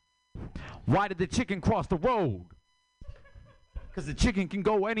 Why did the chicken cross the road? Because the chicken can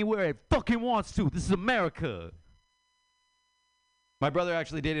go anywhere it fucking wants to. This is America. My brother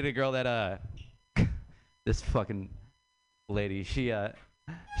actually dated a girl that, this fucking lady, she, I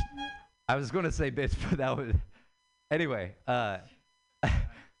was going to say bitch, but that was, anyway,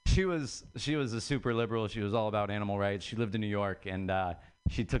 she was a super liberal. She was all about animal rights. She lived in New York, and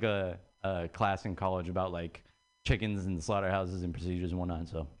she took a class in college about, like, chickens and slaughterhouses and procedures and whatnot.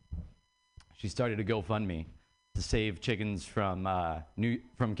 So she started a GoFundMe to save chickens from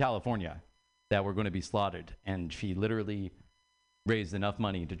California that were going to be slaughtered. And she literally raised enough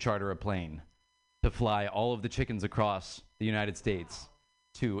money to charter a plane to fly all of the chickens across the United States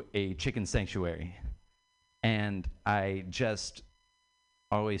to a chicken sanctuary. And I just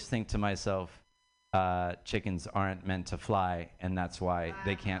always think to myself, chickens aren't meant to fly, and that's why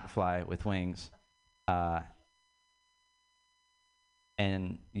they can't fly with wings.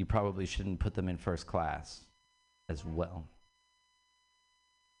 And you probably shouldn't put them in first class as well,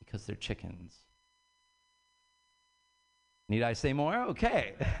 because they're chickens. Need I say more?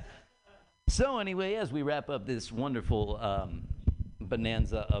 Okay. So anyway, as we wrap up this wonderful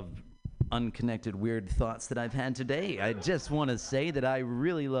bonanza of unconnected weird thoughts that I've had today, I just want to say that I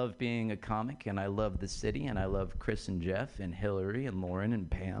really love being a comic, and I love the city, and I love Chris and Jeff and Hillary and Lauren and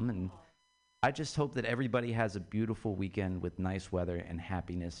Pam, and I just hope that everybody has a beautiful weekend with nice weather and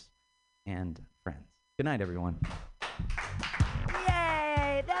happiness and friends. Good night, everyone.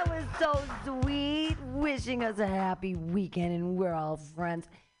 Yay! That was so sweet. Wishing us a happy weekend, and we're all friends.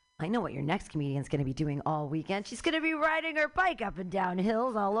 I know what your next comedian's going to be doing all weekend. She's going to be riding her bike up and down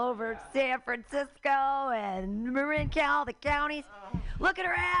hills all over San Francisco and Marin County, the counties. Look at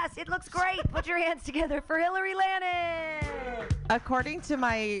her ass. It looks great. Put your hands together for Hillary Lannon. According to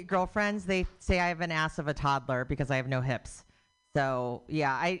my girlfriends, they say I have an ass of a toddler because I have no hips. So,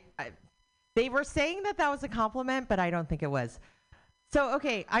 yeah, they were saying that was a compliment, but I don't think it was. So,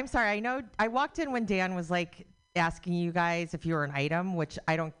 okay, I'm sorry. I know I walked in when Dan was like asking you guys if you were an item, which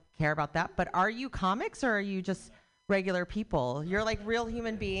I don't care about that. But are you comics, or are you just regular people? You're like real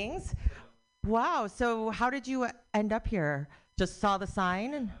human beings? Wow. So how did you end up here? Just saw the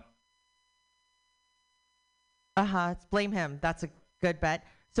sign? And blame him. That's a good bet.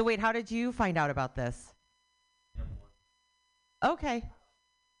 So wait, how did you find out about this? Okay.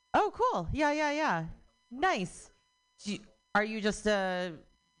 Oh, cool. Yeah. Nice. Are you just a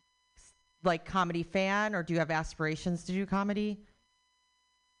like comedy fan, or do you have aspirations to do comedy?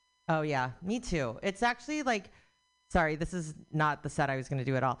 Oh yeah, me too. It's actually like, sorry, this is not the set I was going to do at all.